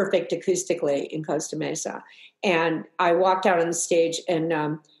was perfect acoustically in Costa Mesa. And I walked out on the stage,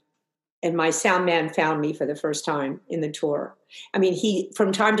 and my sound man found me for the first time in the tour. I mean, he,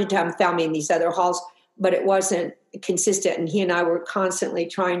 from time to time, found me in these other halls, but it wasn't consistent. And he and I were constantly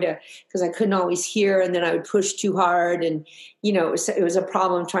trying to, because I couldn't always hear, and then I would push too hard. And, it was a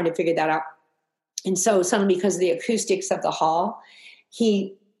problem trying to figure that out. And so suddenly, because of the acoustics of the hall,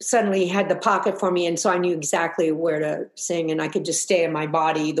 he suddenly had the pocket for me. And so I knew exactly where to sing, and I could just stay in my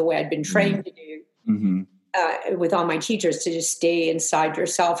body the way I'd been trained to do. Mm-hmm. With all my teachers, to just stay inside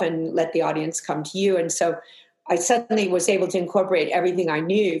yourself and let the audience come to you. And so I suddenly was able to incorporate everything I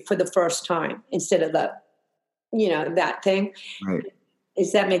knew for the first time instead of that thing. Right.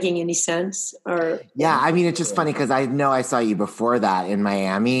 Is that making any sense? Or yeah, it's just funny because I know I saw you before that in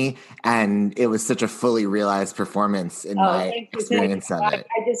Miami, and it was such a fully realized performance in my experience of it.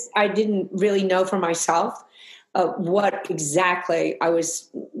 I didn't really know for myself what exactly I was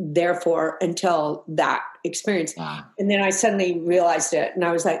there for until that experience. Yeah. And then I suddenly realized it, and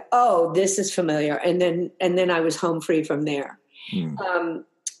I was like, oh, this is familiar. And then I was home free from there.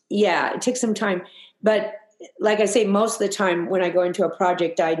 It took some time, but like I say, most of the time when I go into a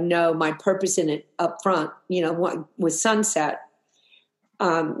project, I know my purpose in it up front. With Sunset,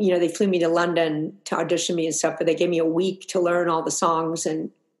 they flew me to London to audition me and stuff, but they gave me a week to learn all the songs. And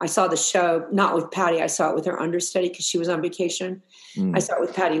I saw the show, not with Patty. I saw it with her understudy because she was on vacation. I saw it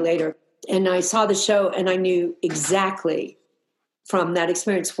with Patty later. And I saw the show, and I knew exactly from that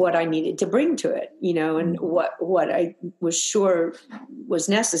experience what I needed to bring to it, and what I was sure was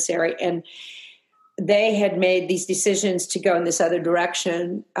necessary. And they had made these decisions to go in this other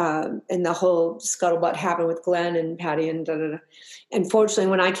direction, and the whole scuttlebutt happened with Glenn and Patty and da-da-da. And fortunately,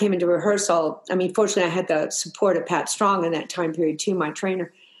 when I came into rehearsal, fortunately, I had the support of Pat Strong in that time period too, my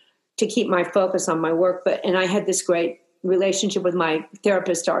trainer, to keep my focus on my work. And I had this great relationship with my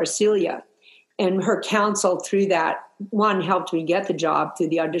therapist, Arcelia, and her counsel through that, one, helped me get the job through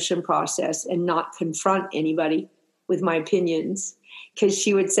the audition process and not confront anybody with my opinions. Because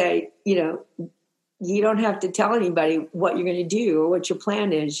she would say, you don't have to tell anybody what you're going to do or what your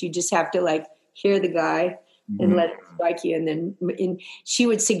plan is. You just have to hear the guy and let it strike you. And then she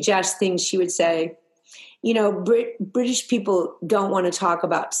would suggest things. She would say, British people don't want to talk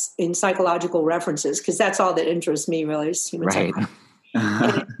about in psychological references because that's all that interests me, really, is human psychology.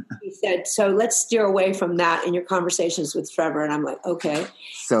 And she said, so let's steer away from that in your conversations with Trevor. And I'm like, okay.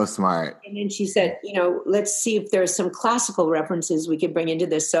 So smart. And then she said, let's see if there's some classical references we could bring into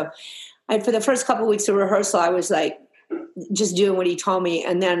this. So for the first couple of weeks of rehearsal, I was just doing what he told me.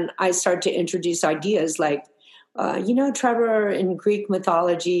 And then I started to introduce ideas Trevor, in Greek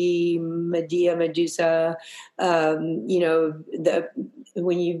mythology, Medea, Medusa, when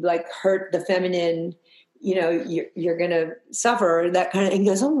you hurt the feminine, you're going to suffer, that kind of, and he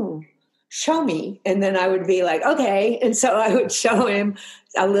goes, oh, show me. And then I would be like, okay. And so I would show him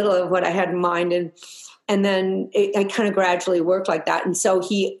a little of what I had in mind. And then I kind of gradually worked like that. And so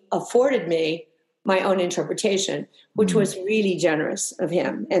he afforded me my own interpretation, which was really generous of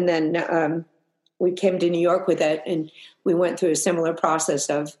him. And then we came to New York with it, and we went through a similar process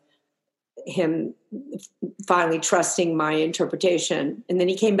of him finally trusting my interpretation. And then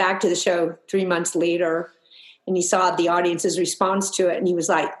he came back to the show 3 months later, and he saw the audience's response to it, and he was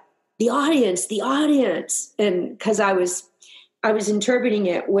like, the audience. And because I was interpreting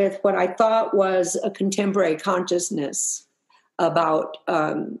it with what I thought was a contemporary consciousness about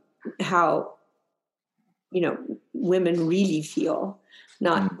how, women really feel,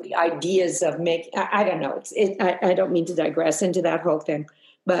 not the ideas of making, I don't know. I don't mean to digress into that whole thing,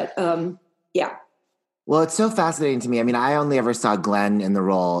 but yeah. Well, it's so fascinating to me. I mean, I only ever saw Glenn in the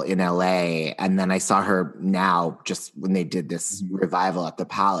role in LA, and then I saw her now just when they did this revival at the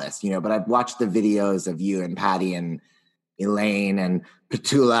Palace, but I've watched the videos of you and Patty and Elaine and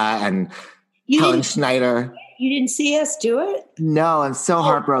Petula and Helen Schneider. You didn't see us do it? No, I'm so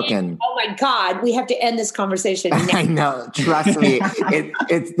heartbroken. Oh my God, we have to end this conversation now. I know, trust me.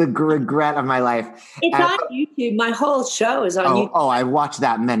 It's the regret of my life. It's on YouTube. My whole show is on YouTube. Oh, I watched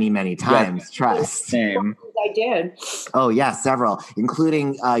that many, many times, trust. Same. I did. Oh yeah, several,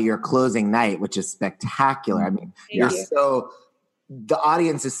 including your closing night, which is spectacular. I mean, the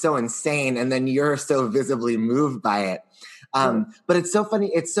audience is so insane, and then you're so visibly moved by it. But it's so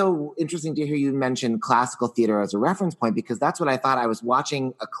funny. It's so interesting to hear you mention classical theater as a reference point, because that's what I thought. I was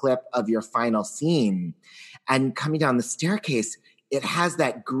watching a clip of your final scene, and coming down the staircase, it has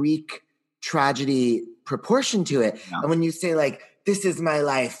that Greek tragedy proportion to it. Yeah. And when you say like, this is my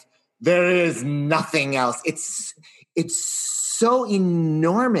life, there is nothing else. It's so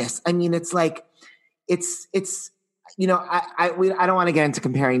enormous. I mean, it's like, it's, I don't want to get into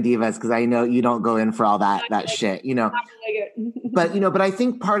comparing divas, because I know you don't go in for all that shit, but I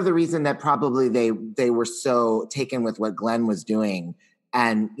think part of the reason that probably they were so taken with what Glenn was doing,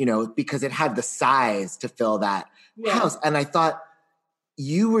 and, because it had the size to fill that house. And I thought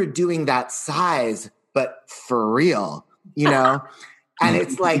you were doing that size, but for real, And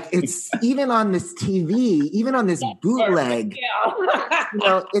it's like, it's even on this TV, even on this bootleg,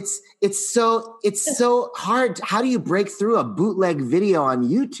 it's so hard. How do you break through a bootleg video on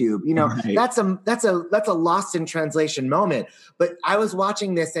YouTube? Right. That's a lost in translation moment. But I was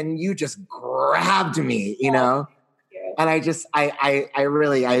watching this and you just grabbed me, and one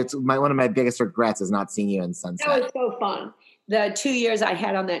of my biggest regrets is not seeing you in Sunset. That was so fun. The 2 years I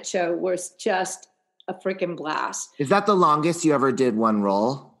had on that show was just a freaking blast. Is that the longest you ever did one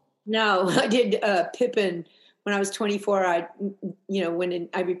role? No, I did Pippin when I was 24. When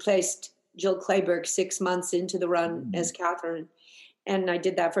I replaced Jill Clayburgh 6 months into the run as Catherine, and I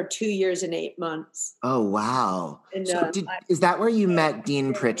did that for 2 years and 8 months. Oh wow! And, is that where you met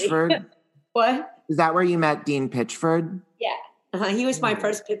Dean Pitchford? What? Is that where you met Dean Pitchford? Yeah. He was my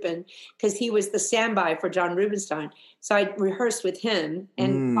first Pippin, because he was the standby for John Rubinstein. So I rehearsed with him,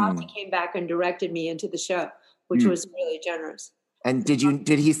 and Fosse came back and directed me into the show, which was really generous. And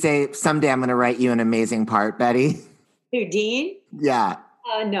did he say, someday I'm going to write you an amazing part, Betty? Who, Dean? Yeah.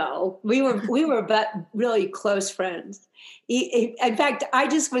 No, we were but really close friends. In fact, I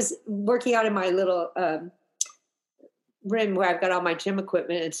just was working out in my little room where I've got all my gym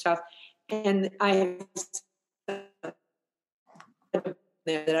equipment and stuff, and I have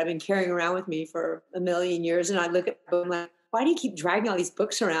that I've been carrying around with me for a million years. And I look at them like, why do you keep dragging all these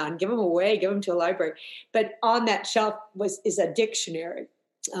books around? Give them away, give them to a library. But on that shelf is a dictionary,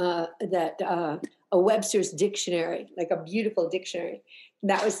 a Webster's dictionary, like a beautiful dictionary.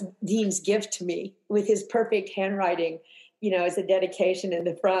 And that was Dean's gift to me, with his perfect handwriting, as a dedication in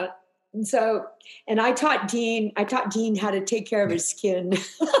the front. And I taught Dean how to take care of his skin.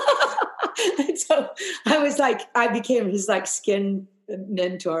 And so I became his skin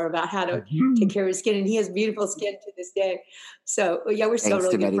mentor about how to take care of his skin, and he has beautiful skin to this day. So yeah, we're still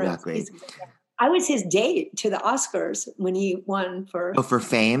really good friends. I was his date to the Oscars when he won for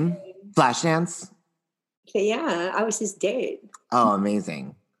Fame, Flashdance. Yeah, I was his date. Oh,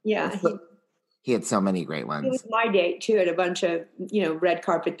 amazing! Yeah, he had so many great ones. He was my date too at a bunch of red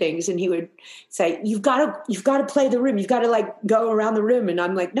carpet things, and he would say, "You've got to play the room. You've got to go around the room." And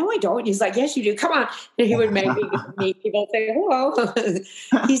I'm like, "No, I don't." He's like, "Yes, you do. Come on!" And he would make me meet people, say, "Hello."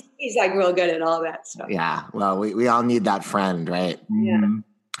 He's real good at all that stuff. Yeah, well, we all need that friend, right? Yeah.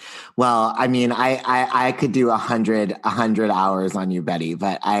 Well, I mean, I could do 100 hours on you, Betty,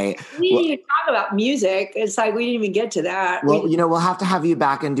 but we didn't even talk about music. It's like we didn't even get to that. Well, we'll have to have you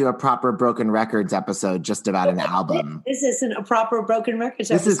back and do a proper Broken Records episode just about an album. This isn't a proper Broken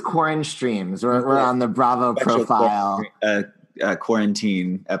Records episode. This is Quarantine Streams. We're on the Bravo profile.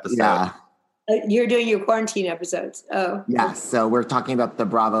 Quarantine episode. Yeah. You're doing your quarantine episodes. Oh. Yes. So we're talking about the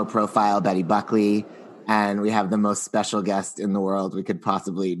Bravo profile, Betty Buckley. And we have the most special guest in the world we could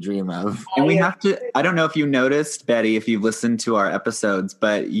possibly dream of. And we have to, I don't know if you noticed, Betty, if you've listened to our episodes,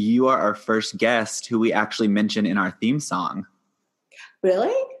 but you are our first guest who we actually mention in our theme song.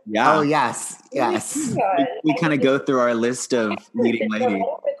 Really? Yeah. Oh, yes. Yes. We kind of go through our list of leading ladies.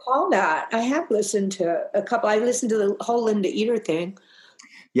 What do I call that? I have listened to a couple. I listened to the whole Linda Eater thing.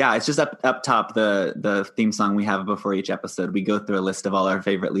 Yeah, it's just up top, the theme song we have before each episode. We go through a list of all our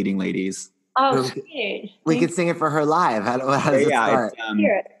favorite leading ladies. Oh, sweet. We could sing it for her live. How does it start?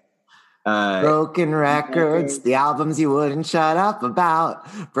 Broken Records, the albums you wouldn't shut up about.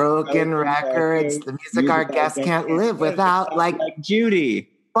 Broken Records, the music our guests can't live without. Like Judy.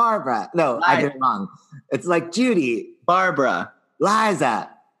 Barbara. No, Liza. I did it wrong. It's like Judy. Barbara. Liza.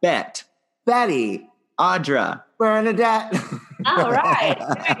 Bet. Betty. Audra. Bernadette. All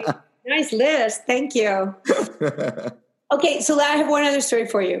right. Nice list. Thank you. Okay, so I have one other story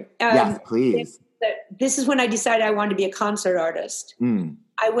for you. Yes, please. This is when I decided I wanted to be a concert artist.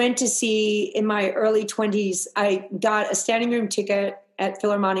 I went to see, in my early 20s, I got a standing room ticket at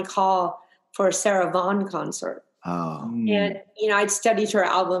Philharmonic Hall for a Sarah Vaughan concert. Oh. And, I'd studied her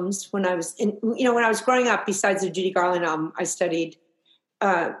albums when I was, when I was growing up, besides the Judy Garland album, I studied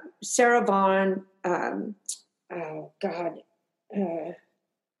Sarah Vaughan,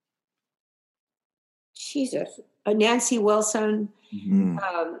 Nancy Wilson,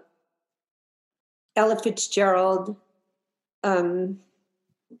 Ella Fitzgerald.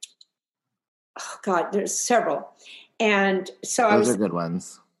 There's several. And so those are good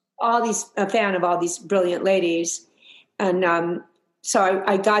ones. A fan of all these brilliant ladies. And so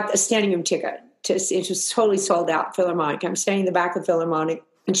I got a standing room ticket. It was totally sold out, Philharmonic. I'm standing in the back of Philharmonic.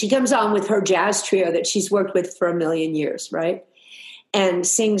 And she comes on with her jazz trio that she's worked with for 1,000,000 years, right? And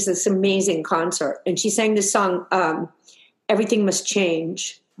sings this amazing concert. And she sang this song, Everything Must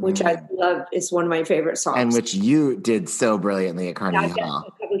Change, which I love. It's one of my favorite songs. And which you did so brilliantly at Carnegie Hall.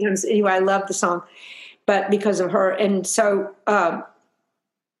 A couple of times. Anyway, I love the song, but because of her. And so I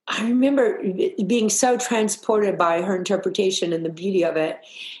remember being so transported by her interpretation and the beauty of it.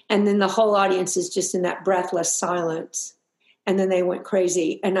 And then the whole audience is just in that breathless silence. And then they went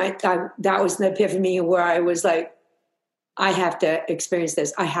crazy. And that was the epiphany where I was like, I have to experience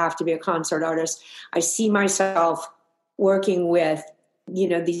this. I have to be a concert artist. I see myself working with,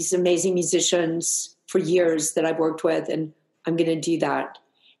 these amazing musicians for years that I've worked with, and I'm going to do that.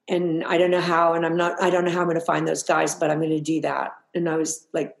 And I don't know how, and I don't know how I'm going to find those guys, but I'm going to do that. And I was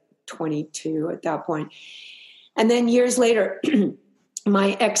like 22 at that point. And then years later,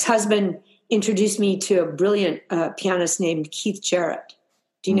 my ex-husband introduced me to a brilliant pianist named Keith Jarrett.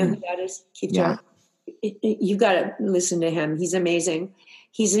 Do you know who that is? Keith Jarrett? You've got to listen to him. He's amazing.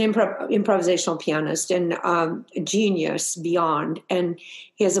 He's an improvisational pianist and a genius beyond. And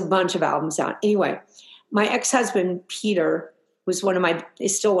he has a bunch of albums out. Anyway, my ex-husband, Peter, is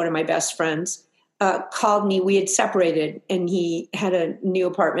still one of my best friends, called me. We had separated, and he had a new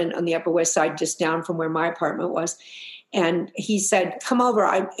apartment on the Upper West Side, just down from where my apartment was. And he said, come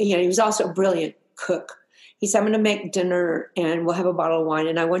over. He was also a brilliant cook. He said, I'm going to make dinner and we'll have a bottle of wine,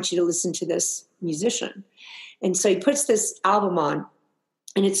 and I want you to listen to this musician. And so he puts this album on,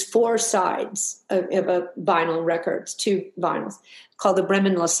 and it's 4 sides of a vinyl records, 2 vinyls, called the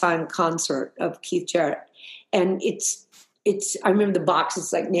Bremen Lausanne Concert of Keith Jarrett. And it's I remember the box,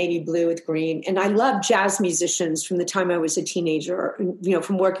 it's like navy blue with green. And I love jazz musicians from the time I was a teenager,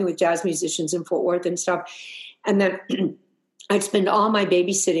 from working with jazz musicians in Fort Worth and stuff. And then I'd spend all my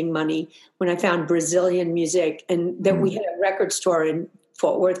babysitting money when I found Brazilian music. And then we had a record store in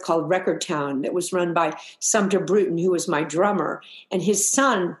Fort Worth called Record Town that was run by Sumter Bruton, who was my drummer. And his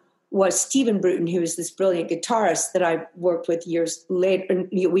son was Stephen Bruton, who was this brilliant guitarist that I worked with years later. And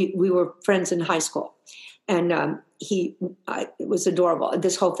we were friends in high school. And it was adorable.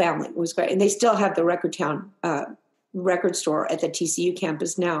 This whole family was great. And they still have the Record Town record store at the TCU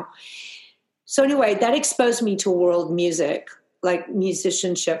campus now. So anyway, that exposed me to world music, like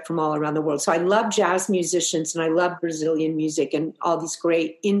musicianship from all around the world. So I love jazz musicians, and I love Brazilian music and all these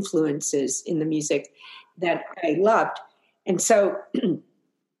great influences in the music that I loved. And so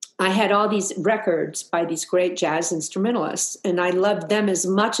I had all these records by these great jazz instrumentalists, and I loved them as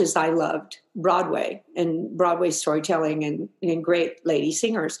much as I loved Broadway and Broadway storytelling and great lady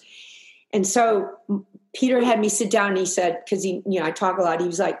singers. And so Peter had me sit down and he said, because I talk a lot, he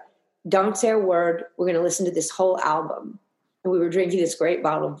was like, don't say a word. We're going to listen to this whole album. And we were drinking this great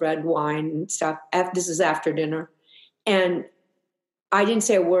bottle of red wine and stuff. This is after dinner. And I didn't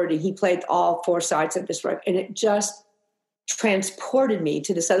say a word, and he played all 4 sides of this record. And it just transported me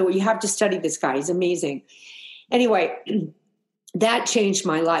to this other way. You have to study this guy. He's amazing. Anyway, that changed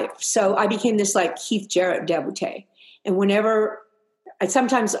my life. So I became this like Keith Jarrett devotee. And whenever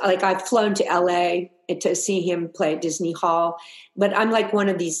sometimes I've flown to LA to see him play at Disney Hall, but I'm like one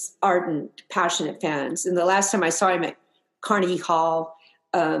of these ardent, passionate fans. And the last time I saw him at Carnegie Hall,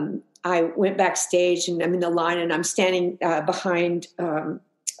 I went backstage and I'm in the line and I'm standing behind,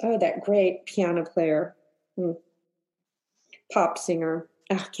 that great piano player, pop singer.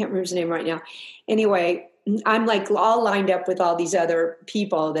 I can't remember his name right now. Anyway, I'm like all lined up with all these other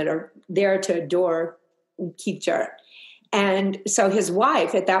people that are there to adore Keith Jarrett. And so his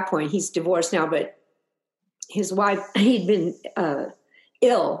wife at that point, he's divorced now, but his wife, he'd been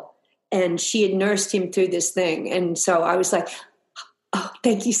ill and she had nursed him through this thing. And so I was like, oh,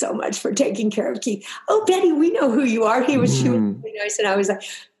 thank you so much for taking care of Keith. Oh, Betty, we know who you are. She was really nice. And I was like,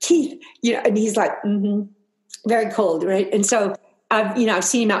 Keith, and he's like, very cold, right? And so I've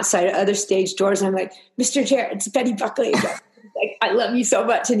seen him outside at other stage doors, and I'm like, Mr. Jarrett, it's Betty Buckley. Like, I love you so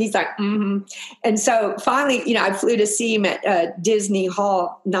much. And he's like, And so finally, I flew to see him at Disney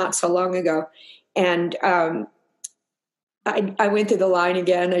Hall not so long ago. And I went through the line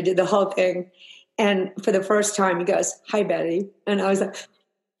again. I did the whole thing. And for the first time, he goes, hi, Betty. And I was like,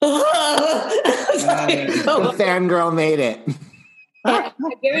 the fangirl made it. I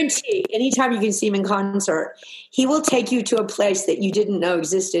guarantee anytime you can see him in concert, he will take you to a place that you didn't know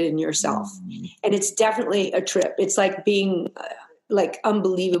existed in yourself. And it's definitely a trip. It's like being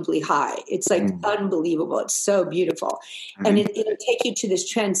unbelievably high. It's like unbelievable. It's so beautiful. And it'll take you to this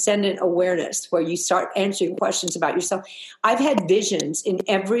transcendent awareness where you start answering questions about yourself. I've had visions in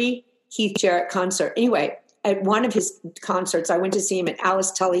every Keith Jarrett concert. Anyway, at one of his concerts, I went to see him at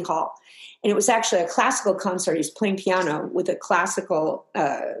Alice Tully Hall. And it was actually a classical concert. He's playing piano with a classical,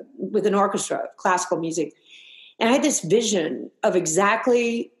 with an orchestra, classical music. And I had this vision of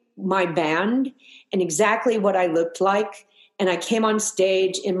exactly my band and exactly what I looked like. And I came on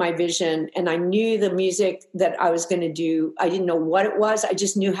stage in my vision and I knew the music that I was going to do. I didn't know what it was. I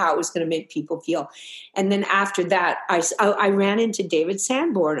just knew how it was going to make people feel. And then after that, I ran into David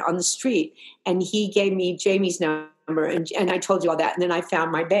Sanborn on the street and he gave me Jamie's number and I told you all that. And then I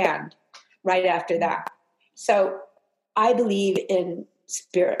found my band right after that. So I believe in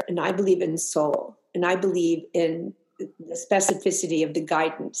spirit and I believe in soul and I believe in the specificity of the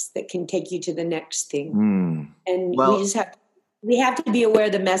guidance that can take you to the next thing. And we have to be aware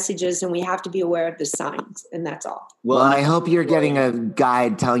of the messages and we have to be aware of the signs, and that's all. Well, I hope you're getting a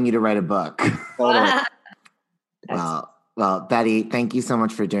guide telling you to write a book. Well, Betty, thank you so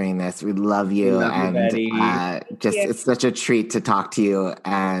much for doing this. We love you. It's such a treat to talk to you.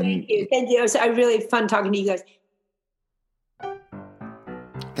 And Thank you. It was really fun talking to you guys.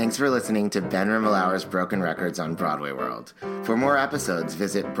 Thanks for listening to Ben Rimalower's Broken Records on Broadway World. For more episodes,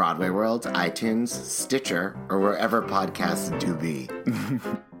 visit Broadway World, iTunes, Stitcher, or wherever podcasts do be.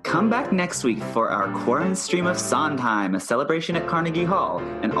 Come back next week for our Quarren Stream of Sondheim, a celebration at Carnegie Hall,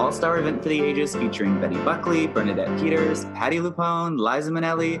 an all-star event for the ages featuring Betty Buckley, Bernadette Peters, Patti LuPone, Liza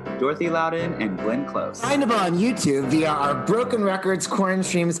Minnelli, Dorothy Loudon, and Glenn Close. Find them on YouTube via our Broken Records Quarren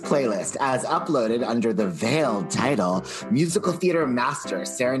Streams playlist, as uploaded under the veiled title Musical Theater Master,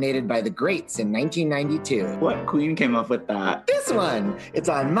 serenaded by the greats in 1992. What queen came up with that? This one! It's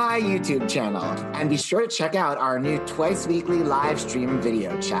on my YouTube channel. And be sure to check out our new twice-weekly live stream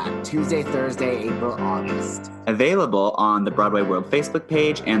video chat, Tuesday, Thursday, April, August. Available on the Broadway World Facebook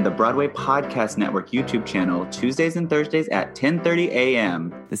page and the Broadway Podcast Network YouTube channel, Tuesdays and Thursdays at 10:30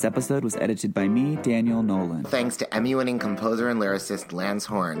 a.m. This episode was edited by me, Daniel Nolan. Thanks to Emmy-winning composer and lyricist Lance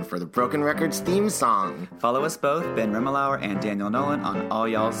Horn for the Broken Records theme song. Follow us both, Ben Rimalower and Daniel Nolan, on all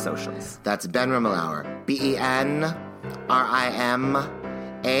y'all's socials. That's Ben Rimalower, BenRimalower.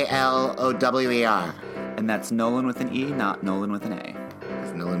 And that's Nolan with an E, not Nolan with an A.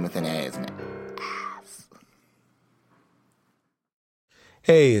 It's Nolan with an A, isn't it?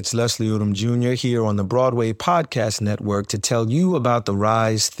 Hey, it's Leslie Odom Jr. here on the Broadway Podcast Network to tell you about the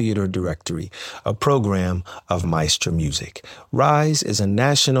Rise Theater Directory, a program of Maestro Music. Rise is a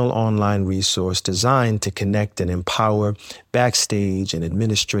national online resource designed to connect and empower backstage and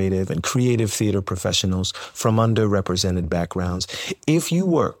administrative and creative theater professionals from underrepresented backgrounds. If you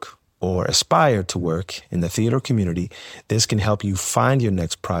work or aspire to work in the theater community, this can help you find your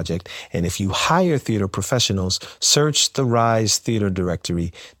next project. And if you hire theater professionals, search the Rise Theater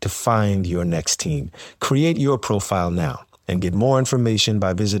Directory to find your next team. Create your profile now and get more information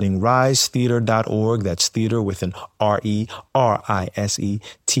by visiting risetheater.org. That's theater with an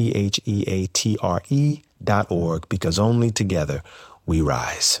RERISETHEATRE.org, because only together we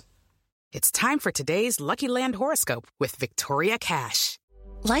rise. It's time for today's Lucky Land horoscope with Victoria Cash.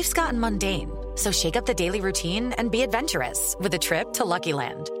 Life's gotten mundane, so shake up the daily routine and be adventurous with a trip to Lucky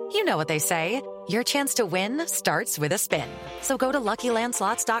Land. You know what they say, your chance to win starts with a spin. So go to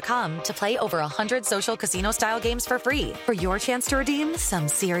LuckyLandSlots.com to play over 100 social casino-style games for free for your chance to redeem some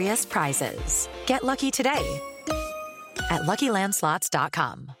serious prizes. Get lucky today at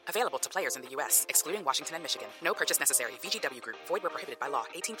LuckyLandSlots.com. Available to players in the U.S., excluding Washington and Michigan. No purchase necessary. VGW Group. Void where prohibited by law.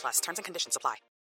 18+. Terms and conditions apply.